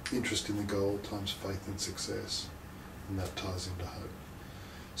 interest in the goal times faith in success, and that ties into hope.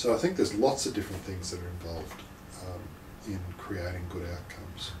 So I think there's lots of different things that are involved in creating good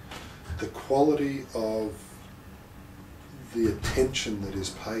outcomes. The quality of the attention that is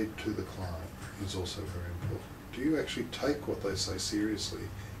paid to the client is also very important. Do you actually take what they say seriously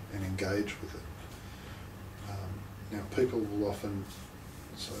and engage with it? Now people will often,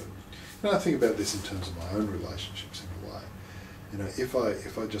 I think about this in terms of my own relationships in a way. If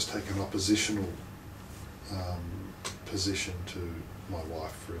I just take an oppositional position to my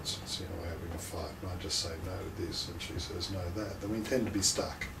wife, for instance, we're having a fight, and I just say no to this, and she says no to that, then we tend to be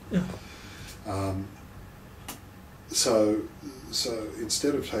stuck. Yeah. So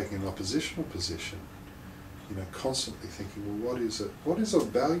instead of taking an oppositional position, constantly thinking, well, what is of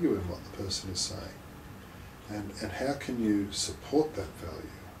value in what the person is saying? And how can you support that value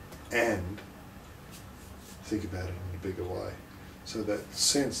and think about it in a bigger way? So that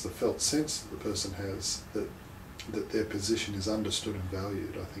sense, the felt sense that the person has that their position is understood and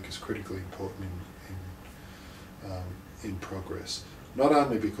valued, I think is critically important in progress. Not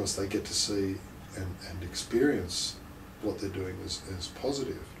only because they get to see and experience what they're doing as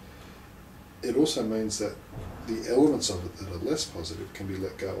positive, it also means that the elements of it that are less positive can be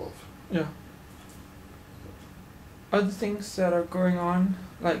let go of. Yeah. Other things that are going on,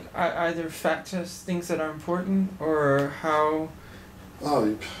 like either factors, things that are important, or how...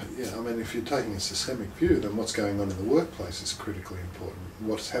 Oh, yeah, I mean, if you're taking a systemic view, then what's going on in the workplace is critically important.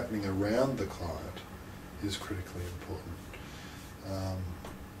 What's happening around the client is critically important.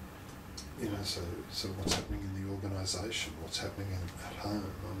 So what's happening in the organisation, what's happening at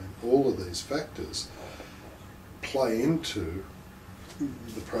home. I mean, all of these factors play into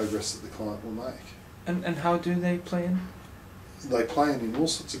the progress that the client will make. And how do they play in? They play in all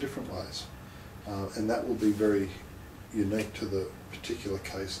sorts of different ways. And that will be very unique to the particular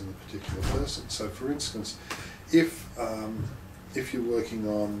case and the particular person. So for instance, if you're working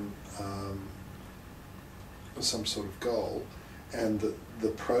on some sort of goal and the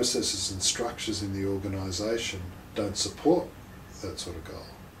processes and structures in the organisation don't support that sort of goal.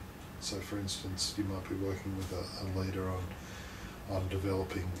 So for instance, you might be working with a leader on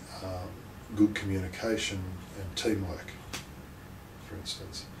developing good communication and teamwork, for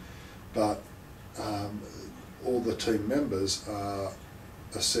instance. But all the team members are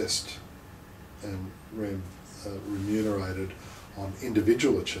assessed and remunerated on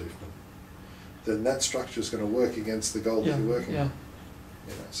individual achievement, then that structure is going to work against the goal that you're working on.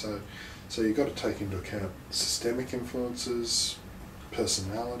 So you've got to take into account systemic influences,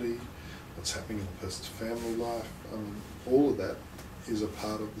 personality, what's happening in the person's family life. I mean, all of that is a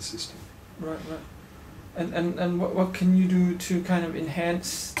part of the system. Right. And what can you do to kind of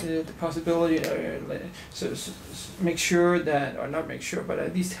enhance the possibility, so make sure that, or not make sure, but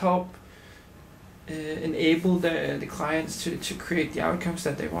at least help enable the clients to create the outcomes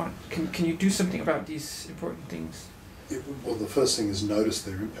that they want? Can you do something about these important things? Well, the first thing is notice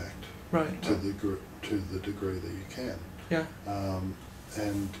their impact. Right. To the degree that you can. Yeah.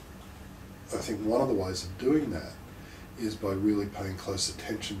 And I think one of the ways of doing that is by really paying close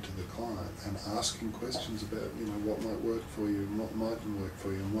attention to the client and asking questions about, what might work for you and what mightn't work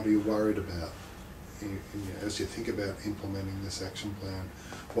for you, and what are you worried about as you think about implementing this action plan,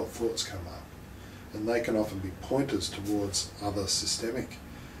 what thoughts come up. And they can often be pointers towards other systemic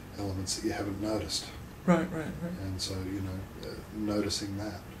elements that you haven't noticed. Right. And so, noticing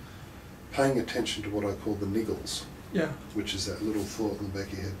that. Paying attention to what I call the niggles. Yeah. Which is that little thought in the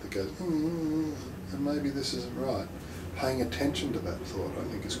back of your head that goes, and maybe this isn't right. Paying attention to that thought, I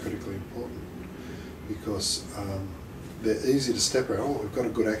think, is critically important, because they're easy to step around. Oh, we've got a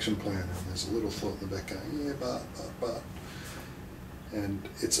good action plan, and there's a little thought in the back going, yeah, but. And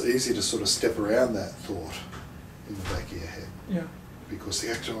it's easy to sort of step around that thought in the back of your head. Yeah. Because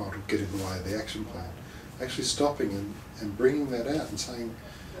the action will get in the way of the action plan. Actually stopping and bringing that out and saying,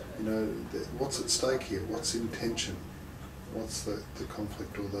 what's at stake here? What's intention? What's the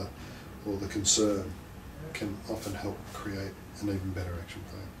conflict or the concern? Can often help create an even better action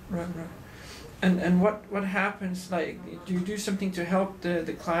plan. Right. And what happens, like, do you do something to help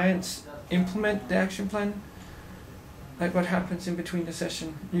the clients implement the action plan? Like, what happens in between the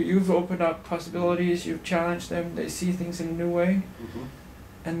session? You've opened up possibilities, you've challenged them, they see things in a new way,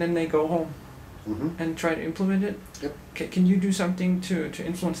 and then they go home and try to implement it? Yep. Can you do something to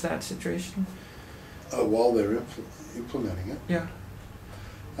influence that situation? While they're implementing it? Yeah.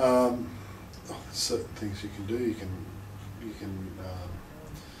 There's certain things you can do. You can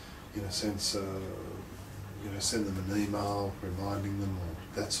in a sense, send them an email reminding them,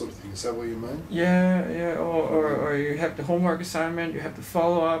 or that sort of thing. Is that what you mean? Yeah. Or you have the homework assignment, you have the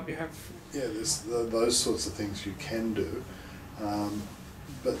follow-up, you have... Yeah, there's those sorts of things you can do.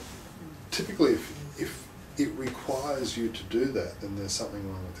 But typically, if it requires you to do that, then there's something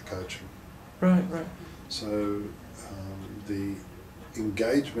wrong with the coaching. Right. So the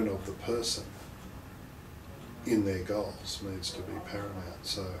engagement of the person in their goals needs to be paramount.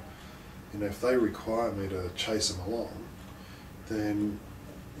 So, if they require me to chase them along, then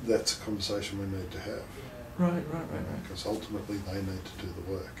that's a conversation we need to have. Right. Because ultimately they need to do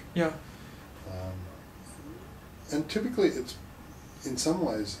the work. Yeah. And typically it's, in some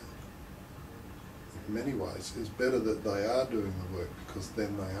ways, in many ways, it's better that they are doing the work, because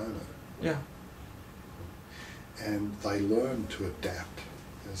then they own it. Yeah. And they learn to adapt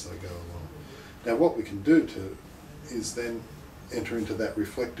as they go along. Now what we can do is then enter into that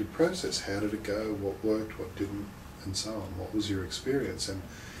reflective process. How did it go? What worked? What didn't? And so on. What was your experience?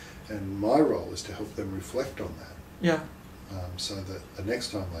 And my role is to help them reflect on that. Yeah. So that the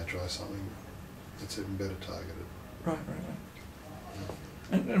next time they try something, it's even better targeted. Right.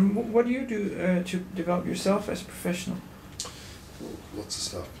 And what do you do to develop yourself as a professional? Well, lots of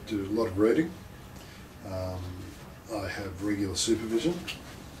stuff. Do a lot of reading. I have regular supervision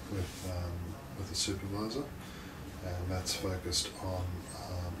with a supervisor, and that's focused on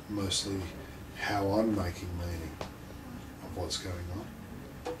mostly how I'm making meaning of what's going on,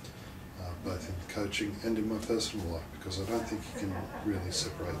 both in coaching and in my personal life, because I don't think you can really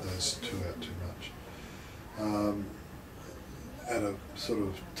separate those two out too much. At a sort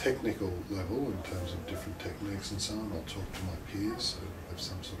of technical level, in terms of different techniques and so on, I'll talk to my peers, so have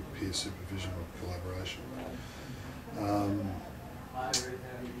some sort of peer supervision or collaboration.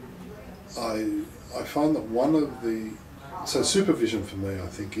 I find that so supervision for me, I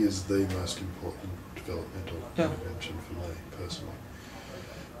think, is the most important developmental intervention for me personally.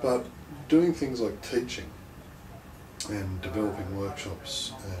 But doing things like teaching and developing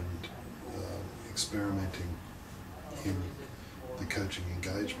workshops and experimenting in the coaching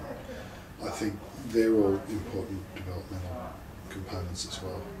engagement, I think they're all important developmental components as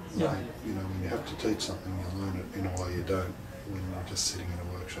well. Yeah. I think, when you have to teach something, you learn it in a way you don't when you're just sitting in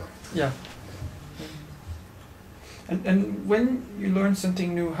a workshop. Yeah. And when you learn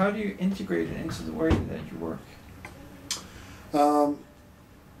something new, how do you integrate it into the way that you work?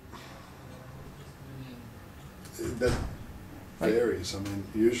 That varies. I mean,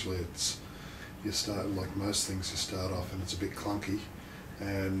 usually you start, like most things, you start off and it's a bit clunky,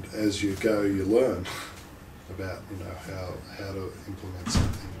 and as you go you learn about how to implement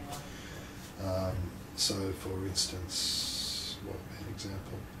something. So for instance, what would be an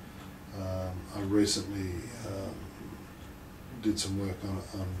example? I recently did some work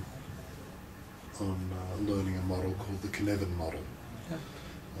on learning a model called the Cavanagh model,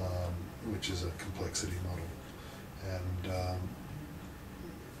 which is a complexity model, and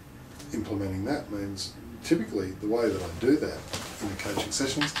implementing that means typically the way that I do that in a coaching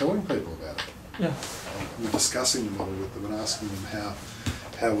session is telling people about it. Yeah. I'm discussing the model with them and asking them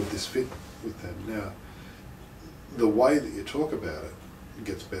how would this fit with them. Now, the way that you talk about it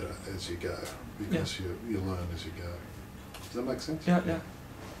gets better as you go, because you learn as you go. Does that make sense? Yeah.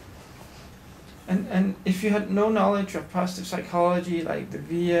 And if you had no knowledge of positive psychology, like the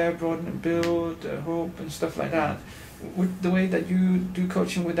VIA, broaden and build, hope and stuff like that, would the way that you do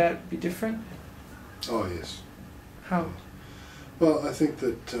coaching, would that be different? Oh yes. How? Well, I think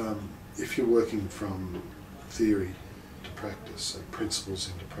that if you're working from theory to practice, so principles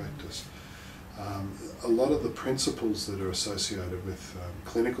into practice, a lot of the principles that are associated with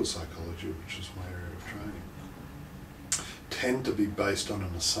clinical psychology, which is my area of training, tend to be based on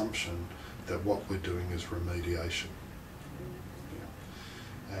an assumption that what we're doing is remediation.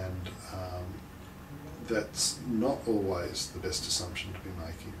 Yeah. And that's not always the best assumption to be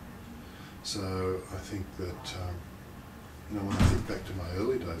making. So I think that, when I think back to my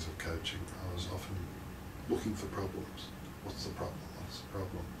early days of coaching, I was often looking for problems. What's the problem? What's the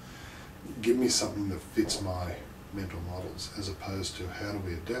problem? Give me something that fits my mental models, as opposed to how do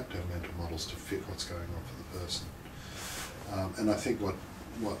we adapt our mental models to fit what's going on for the person. And I think what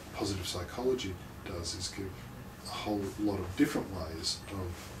positive psychology does is give a whole lot of different ways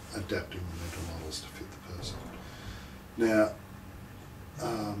of adapting the mental models to fit the person. Now,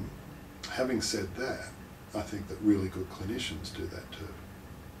 having said that, I think that really good clinicians do that too.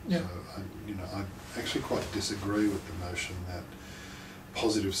 Yeah. So, I actually quite disagree with the notion that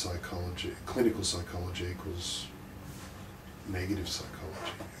positive psychology, clinical psychology equals negative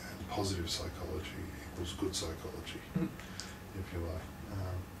psychology, and positive psychology equals good psychology, if you like.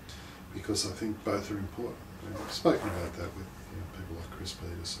 Because I think both are important. And I've spoken about that with people like Chris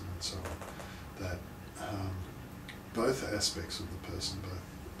Peterson and so on, that both aspects of the person,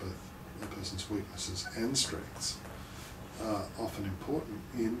 both the person's weaknesses and strengths, are often important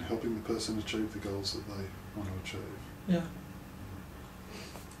in helping the person achieve the goals that they want to achieve. Yeah.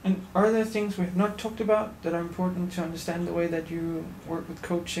 And are there things we've not talked about that are important to understand the way that you work with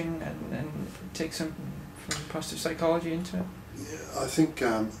coaching and take some from positive psychology into it? Yeah, I think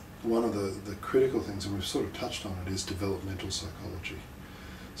one of the critical things, and we've sort of touched on it, is developmental psychology.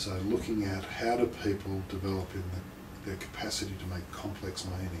 So looking at how do people develop in their capacity to make complex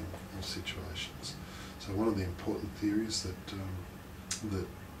meaning of situations. So one of the important theories that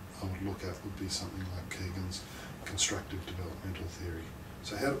I would look at would be something like Kegan's constructive developmental theory.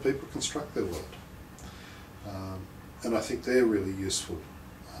 So how do people construct their world? And I think they're really useful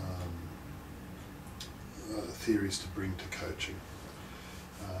theories to bring to coaching.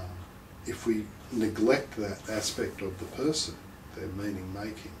 If we neglect that aspect of the person, their meaning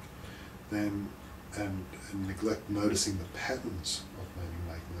making, then and neglect noticing the patterns of meaning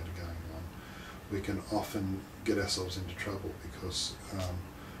making that are going on, we can often get ourselves into trouble, because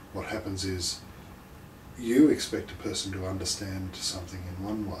what happens is you expect a person to understand something in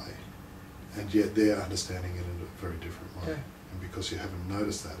one way, and yet they're understanding it in a very different way. Yeah. And because you haven't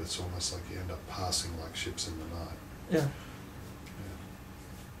noticed that, it's almost like you end up passing like ships in the night. Yeah.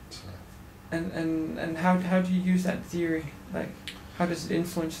 So. And how do you use that theory? Like, how does it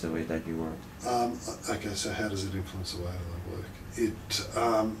influence the way that you work? Okay, so how does it influence the way that I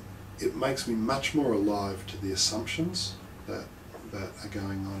work? It makes me much more alive to the assumptions that are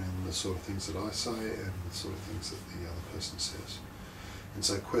going on in the sort of things that I say and the sort of things that the other person says. And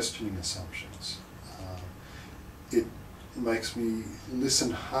so questioning assumptions. It makes me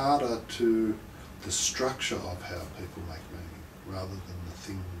listen harder to the structure of how people make meaning, rather than the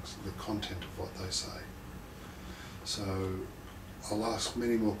things, the content of what they say. So I'll ask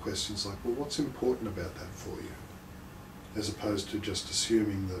many more questions like, well, what's important about that for you? As opposed to just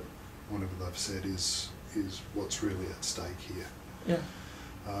assuming that whatever they've said is what's really at stake here. Yeah.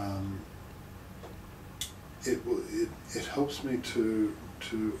 It helps me to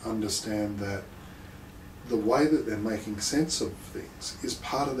understand that the way that they're making sense of things is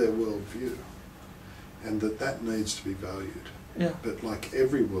part of their worldview, and that needs to be valued. Yeah. But like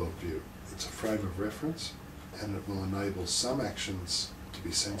every worldview, it's a frame of reference, and it will enable some actions to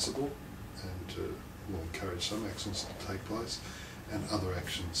be sensible and will encourage some actions to take place and other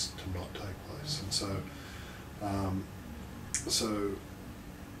actions to not take place. And so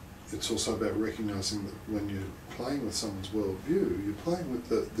it's also about recognising that when you're playing with someone's worldview, you're playing with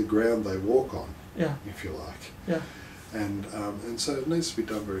the ground they walk on, yeah, if you like. Yeah. And so it needs to be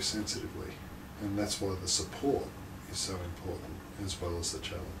done very sensitively, and that's why the support is so important, as well as the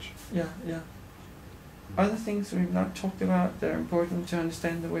challenge. Yeah, yeah. Other things we've not talked about that are important to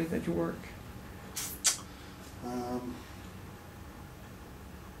understand the way that you work?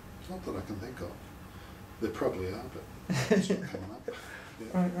 Not that I can think of. There probably are, but it's not coming up.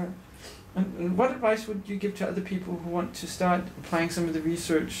 Yeah. Right. And what advice would you give to other people who want to start applying some of the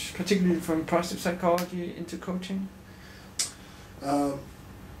research, particularly from positive psychology, into coaching? I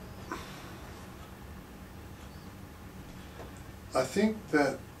think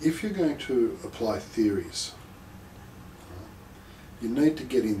that if you're going to apply theories, you need to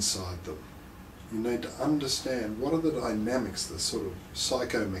get inside them. You need to understand what are the dynamics, the sort of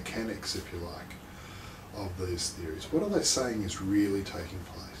psychomechanics, if you like, of these theories. What are they saying is really taking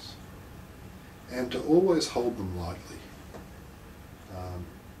place? And to always hold them lightly.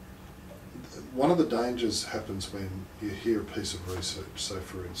 One of the dangers happens when you hear a piece of research. So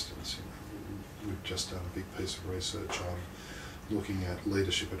for instance, we've just done a big piece of research on looking at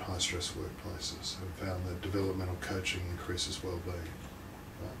leadership in high stress workplaces and found that developmental coaching increases well-being.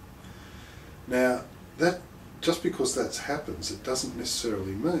 Now, just because that happens, it doesn't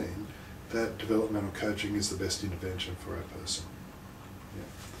necessarily mean that developmental coaching is the best intervention for a person.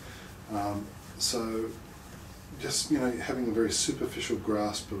 Yeah. So just, having a very superficial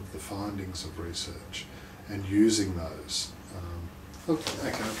grasp of the findings of research and using those. Okay,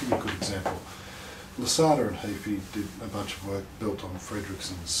 I'll give you a good example. Lasada and Heafy did a bunch of work built on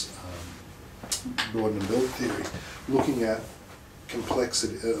Fredrickson's Gordon and Bell theory, looking at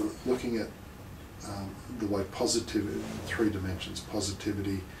complexity, looking at the way positivity, 3 dimensions,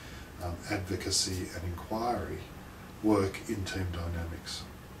 positivity, advocacy and inquiry work in team dynamics.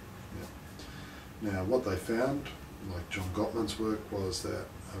 Yeah. Now what they found, like John Gottman's work, was that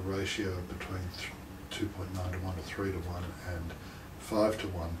a ratio between 2.9 to 1 or 3 to 1 and 5 to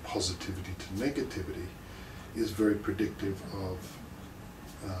 1 positivity to negativity is very predictive of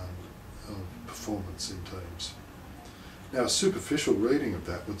performance in teams. Now, a superficial reading of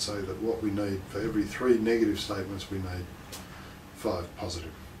that would say that what we need for every 3 negative statements, we need 5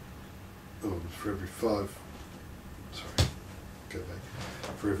 positive. Or for every 5, sorry, go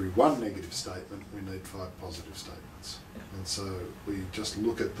back. For every 1 negative statement, we need 5 positive statements. And so we just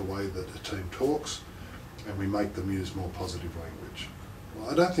look at the way that a team talks and we make them use more positive language.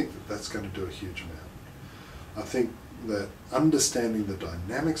 Well, I don't think that that's going to do a huge amount. I think that understanding the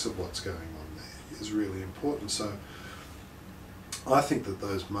dynamics of what's going on there is really important. So I think that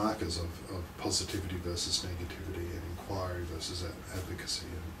those markers of positivity versus negativity and inquiry versus advocacy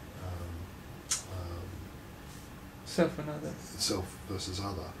and self and other, self versus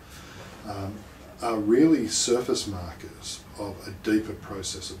other, are really surface markers of a deeper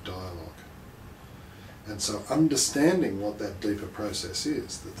process of dialogue. And so understanding what that deeper process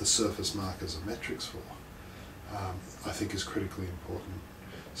is, that the surface markers are metrics for, I think is critically important.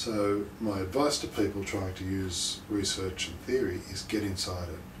 So my advice to people trying to use research and theory is get inside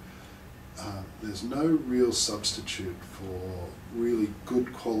it. There's no real substitute for really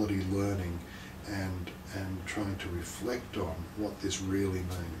good quality learning and trying to reflect on what this really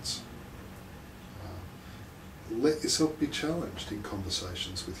means. Let yourself be challenged in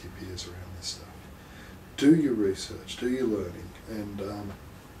conversations with your peers around this stuff. Do your research, do your learning, and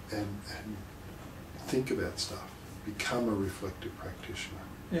think about stuff. Become a reflective practitioner.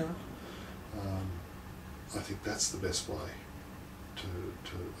 Yeah. I think that's the best way to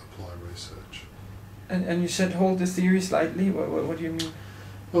apply research. And you said hold the theories lightly. What do you mean?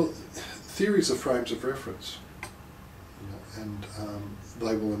 Well, theories are frames of reference, and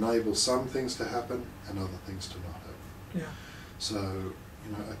they will enable some things to happen and other things to not happen. Yeah. So,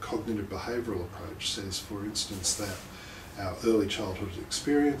 a cognitive behavioural approach says, for instance, that our early childhood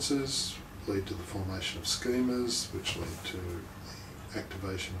experiences lead to the formation of schemas, which lead to the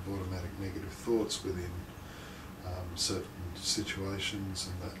activation of automatic negative thoughts within certain situations,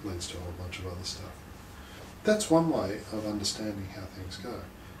 and that leads to a whole bunch of other stuff. That's one way of understanding how things go,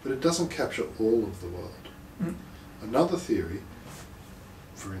 but it doesn't capture all of the world. Mm. Another theory,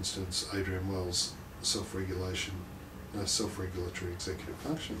 for instance, Adrian Wells' self-regulatory executive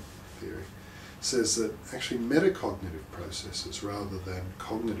function theory, says that actually metacognitive processes rather than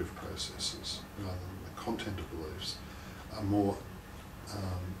cognitive processes, rather than the content of beliefs, are more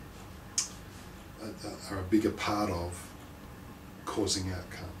are a bigger part of causing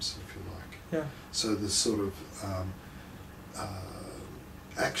outcomes, if you like. Yeah. So the sort of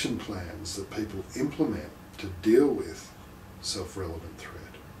action plans that people implement to deal with self-relevant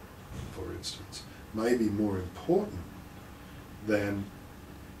threat, for instance, may be more important than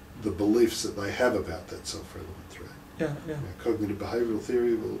the beliefs that they have about that self-relevant threat. Yeah, yeah. Cognitive behavioural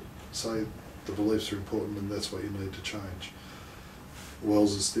theory will say the beliefs are important and that's what you need to change.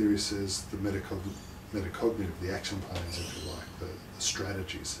 Wells's theory says the metacognitive, the action plans, if you like, the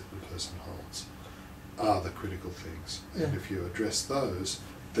strategies that the person holds, are the critical things. And Yeah. if you address those,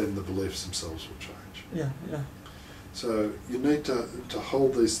 then the beliefs themselves will change. Yeah, yeah. So you need to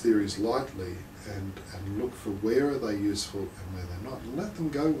hold these theories lightly and look for where are they useful and where they're not, and let them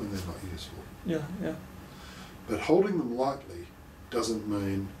go when they're not useful. Yeah, yeah. But holding them lightly doesn't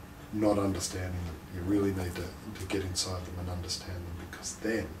mean not understanding them. You really need to get inside them and understand them, because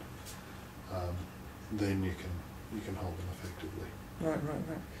then you can hold them effectively. Right.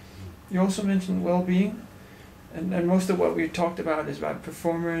 You also mentioned well-being, and most of what we talked about is about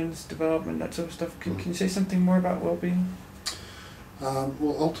performance, development, that sort of stuff. Can you say something more about well-being?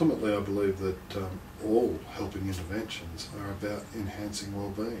 Well, ultimately I believe that all helping interventions are about enhancing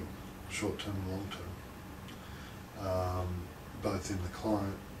well-being, short-term and long-term, both in the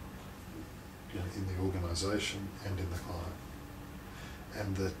client, in the organisation and in the client.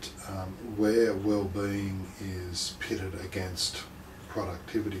 And that where well-being is pitted against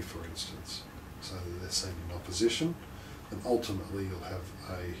productivity, for instance, so that they're seen in opposition, then ultimately you'll have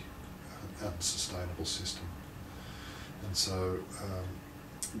an unsustainable system. And so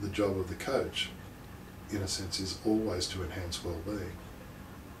the job of the coach, in a sense, is always to enhance well-being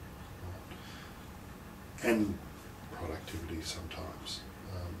and productivity sometimes.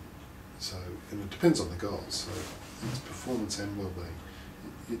 And it depends on the goals. So it's performance and well-being.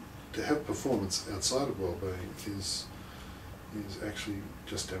 To have performance outside of well-being is actually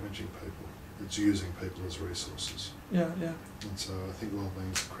just damaging people. It's using people as resources. Yeah, yeah. And so I think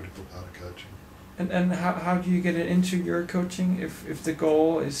well-being is a critical part of coaching. And how do you get it into your coaching if the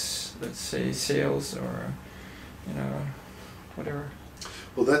goal is, let's say, sales or, whatever?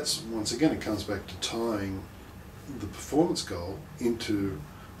 Well, that's, once again, it comes back to tying the performance goal into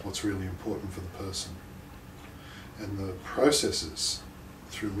what's really important for the person. And the processes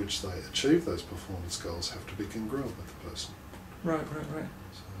through which they achieve those performance goals have to be congruent with the person. Right.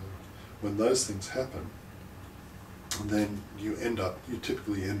 So when those things happen, then you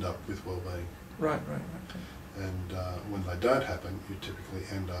typically end up with well-being. Right. And when they don't happen, you typically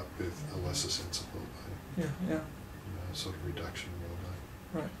end up with a lesser sense of well-being. Yeah. Sort of reduction in well-being.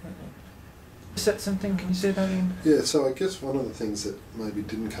 Right. Is that something, can you say that again? Yeah, so I guess one of the things that maybe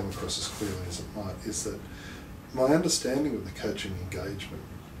didn't come across as clearly as it might is that my understanding of the coaching engagement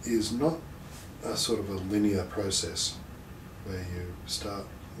is not a sort of a linear process where you start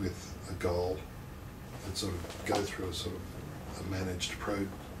with a goal and sort of go through a sort of a managed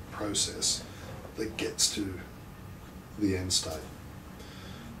process that gets to the end state.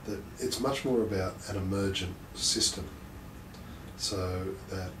 That it's much more about an emergent system, so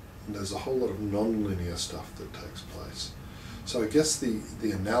that there's a whole lot of non-linear stuff that takes place. So I guess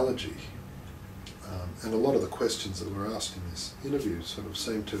the analogy And a lot of the questions that were asked in this interview sort of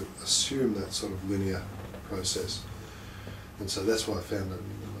seem to assume that sort of linear process. And so that's why I found it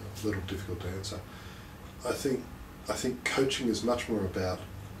a little difficult to answer. I think coaching is much more about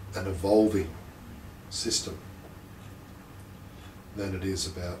an evolving system than it is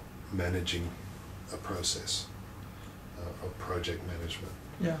about managing a process of project management.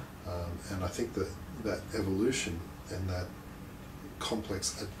 Yeah. And I think that evolution and that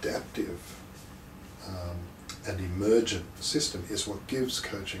complex adaptive and emergent system is what gives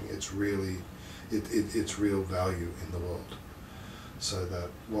coaching its real value in the world. So that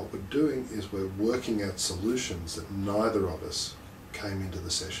what we're doing is we're working out solutions that neither of us came into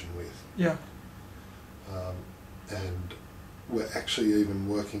the session with. Yeah. And we're actually even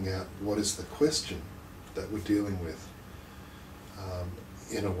working out what is the question that we're dealing with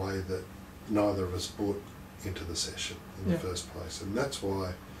in a way that neither of us brought into the session in the first place. And that's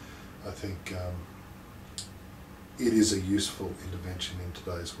why I think it is a useful intervention in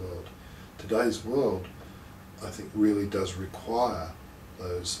today's world. Today's world, I think, really does require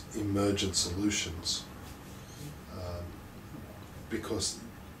those emergent solutions because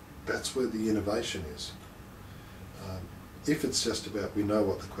that's where the innovation is. If it's just about we know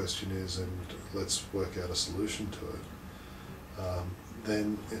what the question is and let's work out a solution to it,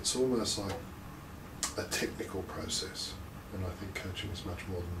 then it's almost like a technical process. And I think coaching is much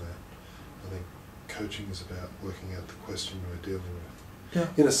more than that. I think coaching is about working out the question we're dealing with. Yeah.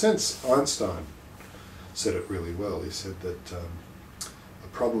 In a sense, Einstein said it really well. He said that a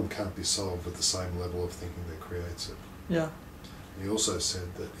problem can't be solved with the same level of thinking that creates it. Yeah. He also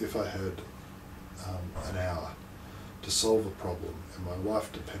said that if I had an hour to solve a problem and my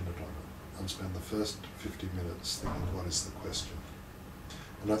life depended on it, I'd spend the first 50 minutes thinking, what is the question?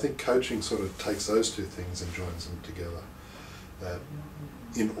 And I think coaching sort of takes those two things and joins them together. That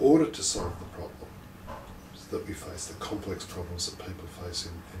in order to solve the problem that we face, the complex problems that people face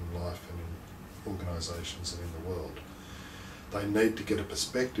in life and in organisations and in the world, they need to get a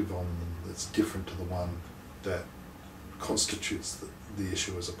perspective on them that's different to the one that constitutes the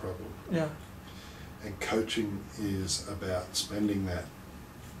issue as a problem. Yeah. And coaching is about spending that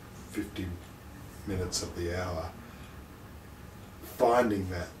 50 minutes of the hour finding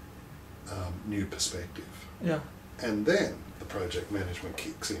that new perspective. Yeah. And then the project management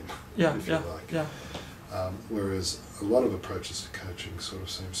kicks in, Yeah. if you like. Yeah. Whereas a lot of approaches to coaching sort of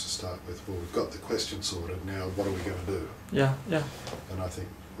seems to start with, well, we've got the question sorted, now what are we going to do? Yeah. Yeah. And I think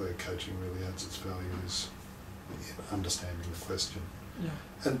where coaching really adds its value is in understanding the question. Yeah.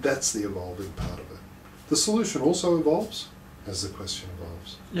 And that's the evolving part of it. The solution also evolves as the question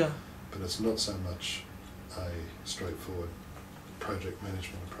evolves. Yeah. But it's not so much a straightforward project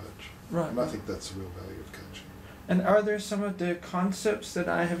management approach. Right. And I think that's the real value of coaching. And are there some of the concepts that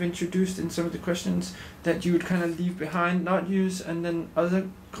I have introduced in some of the questions that you would kind of leave behind, not use, and then other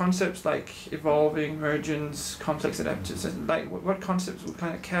concepts like evolving, emergence, complex adaptives, like what concepts would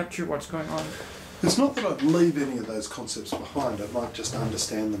kind of capture what's going on? It's not that I'd leave any of those concepts behind, I might just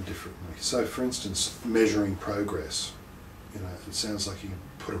understand them differently. So for instance, measuring progress. You know, it sounds like you can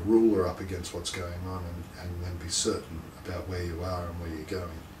put a ruler up against what's going on and then be certain about where you are and where you're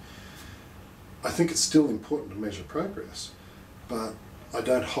going. I think it's still important to measure progress, but I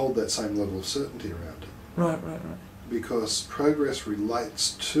don't hold that same level of certainty around it. Right. Because progress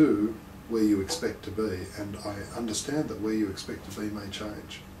relates to where you expect to be, and I understand that where you expect to be may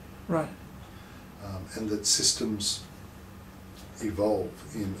change. Right. And that systems evolve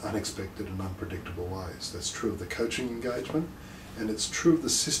in unexpected and unpredictable ways. That's true of the coaching engagement, and it's true of the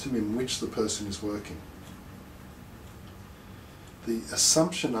system in which the person is working. The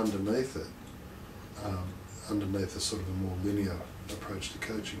assumption underneath it, underneath a sort of a more linear approach to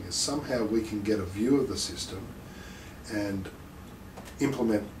coaching, is somehow we can get a view of the system and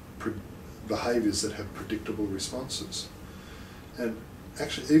implement behaviours that have predictable responses. And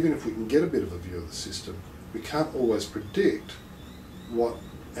actually, even if we can get a bit of a view of the system, we can't always predict what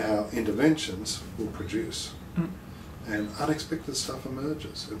our interventions will produce. Mm. And unexpected stuff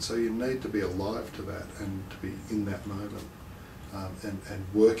emerges, and so you need to be alive to that and to be in that moment and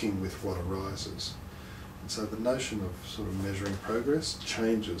working with what arises. And so the notion of sort of measuring progress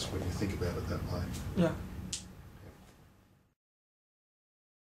changes when you think about it that way. Yeah.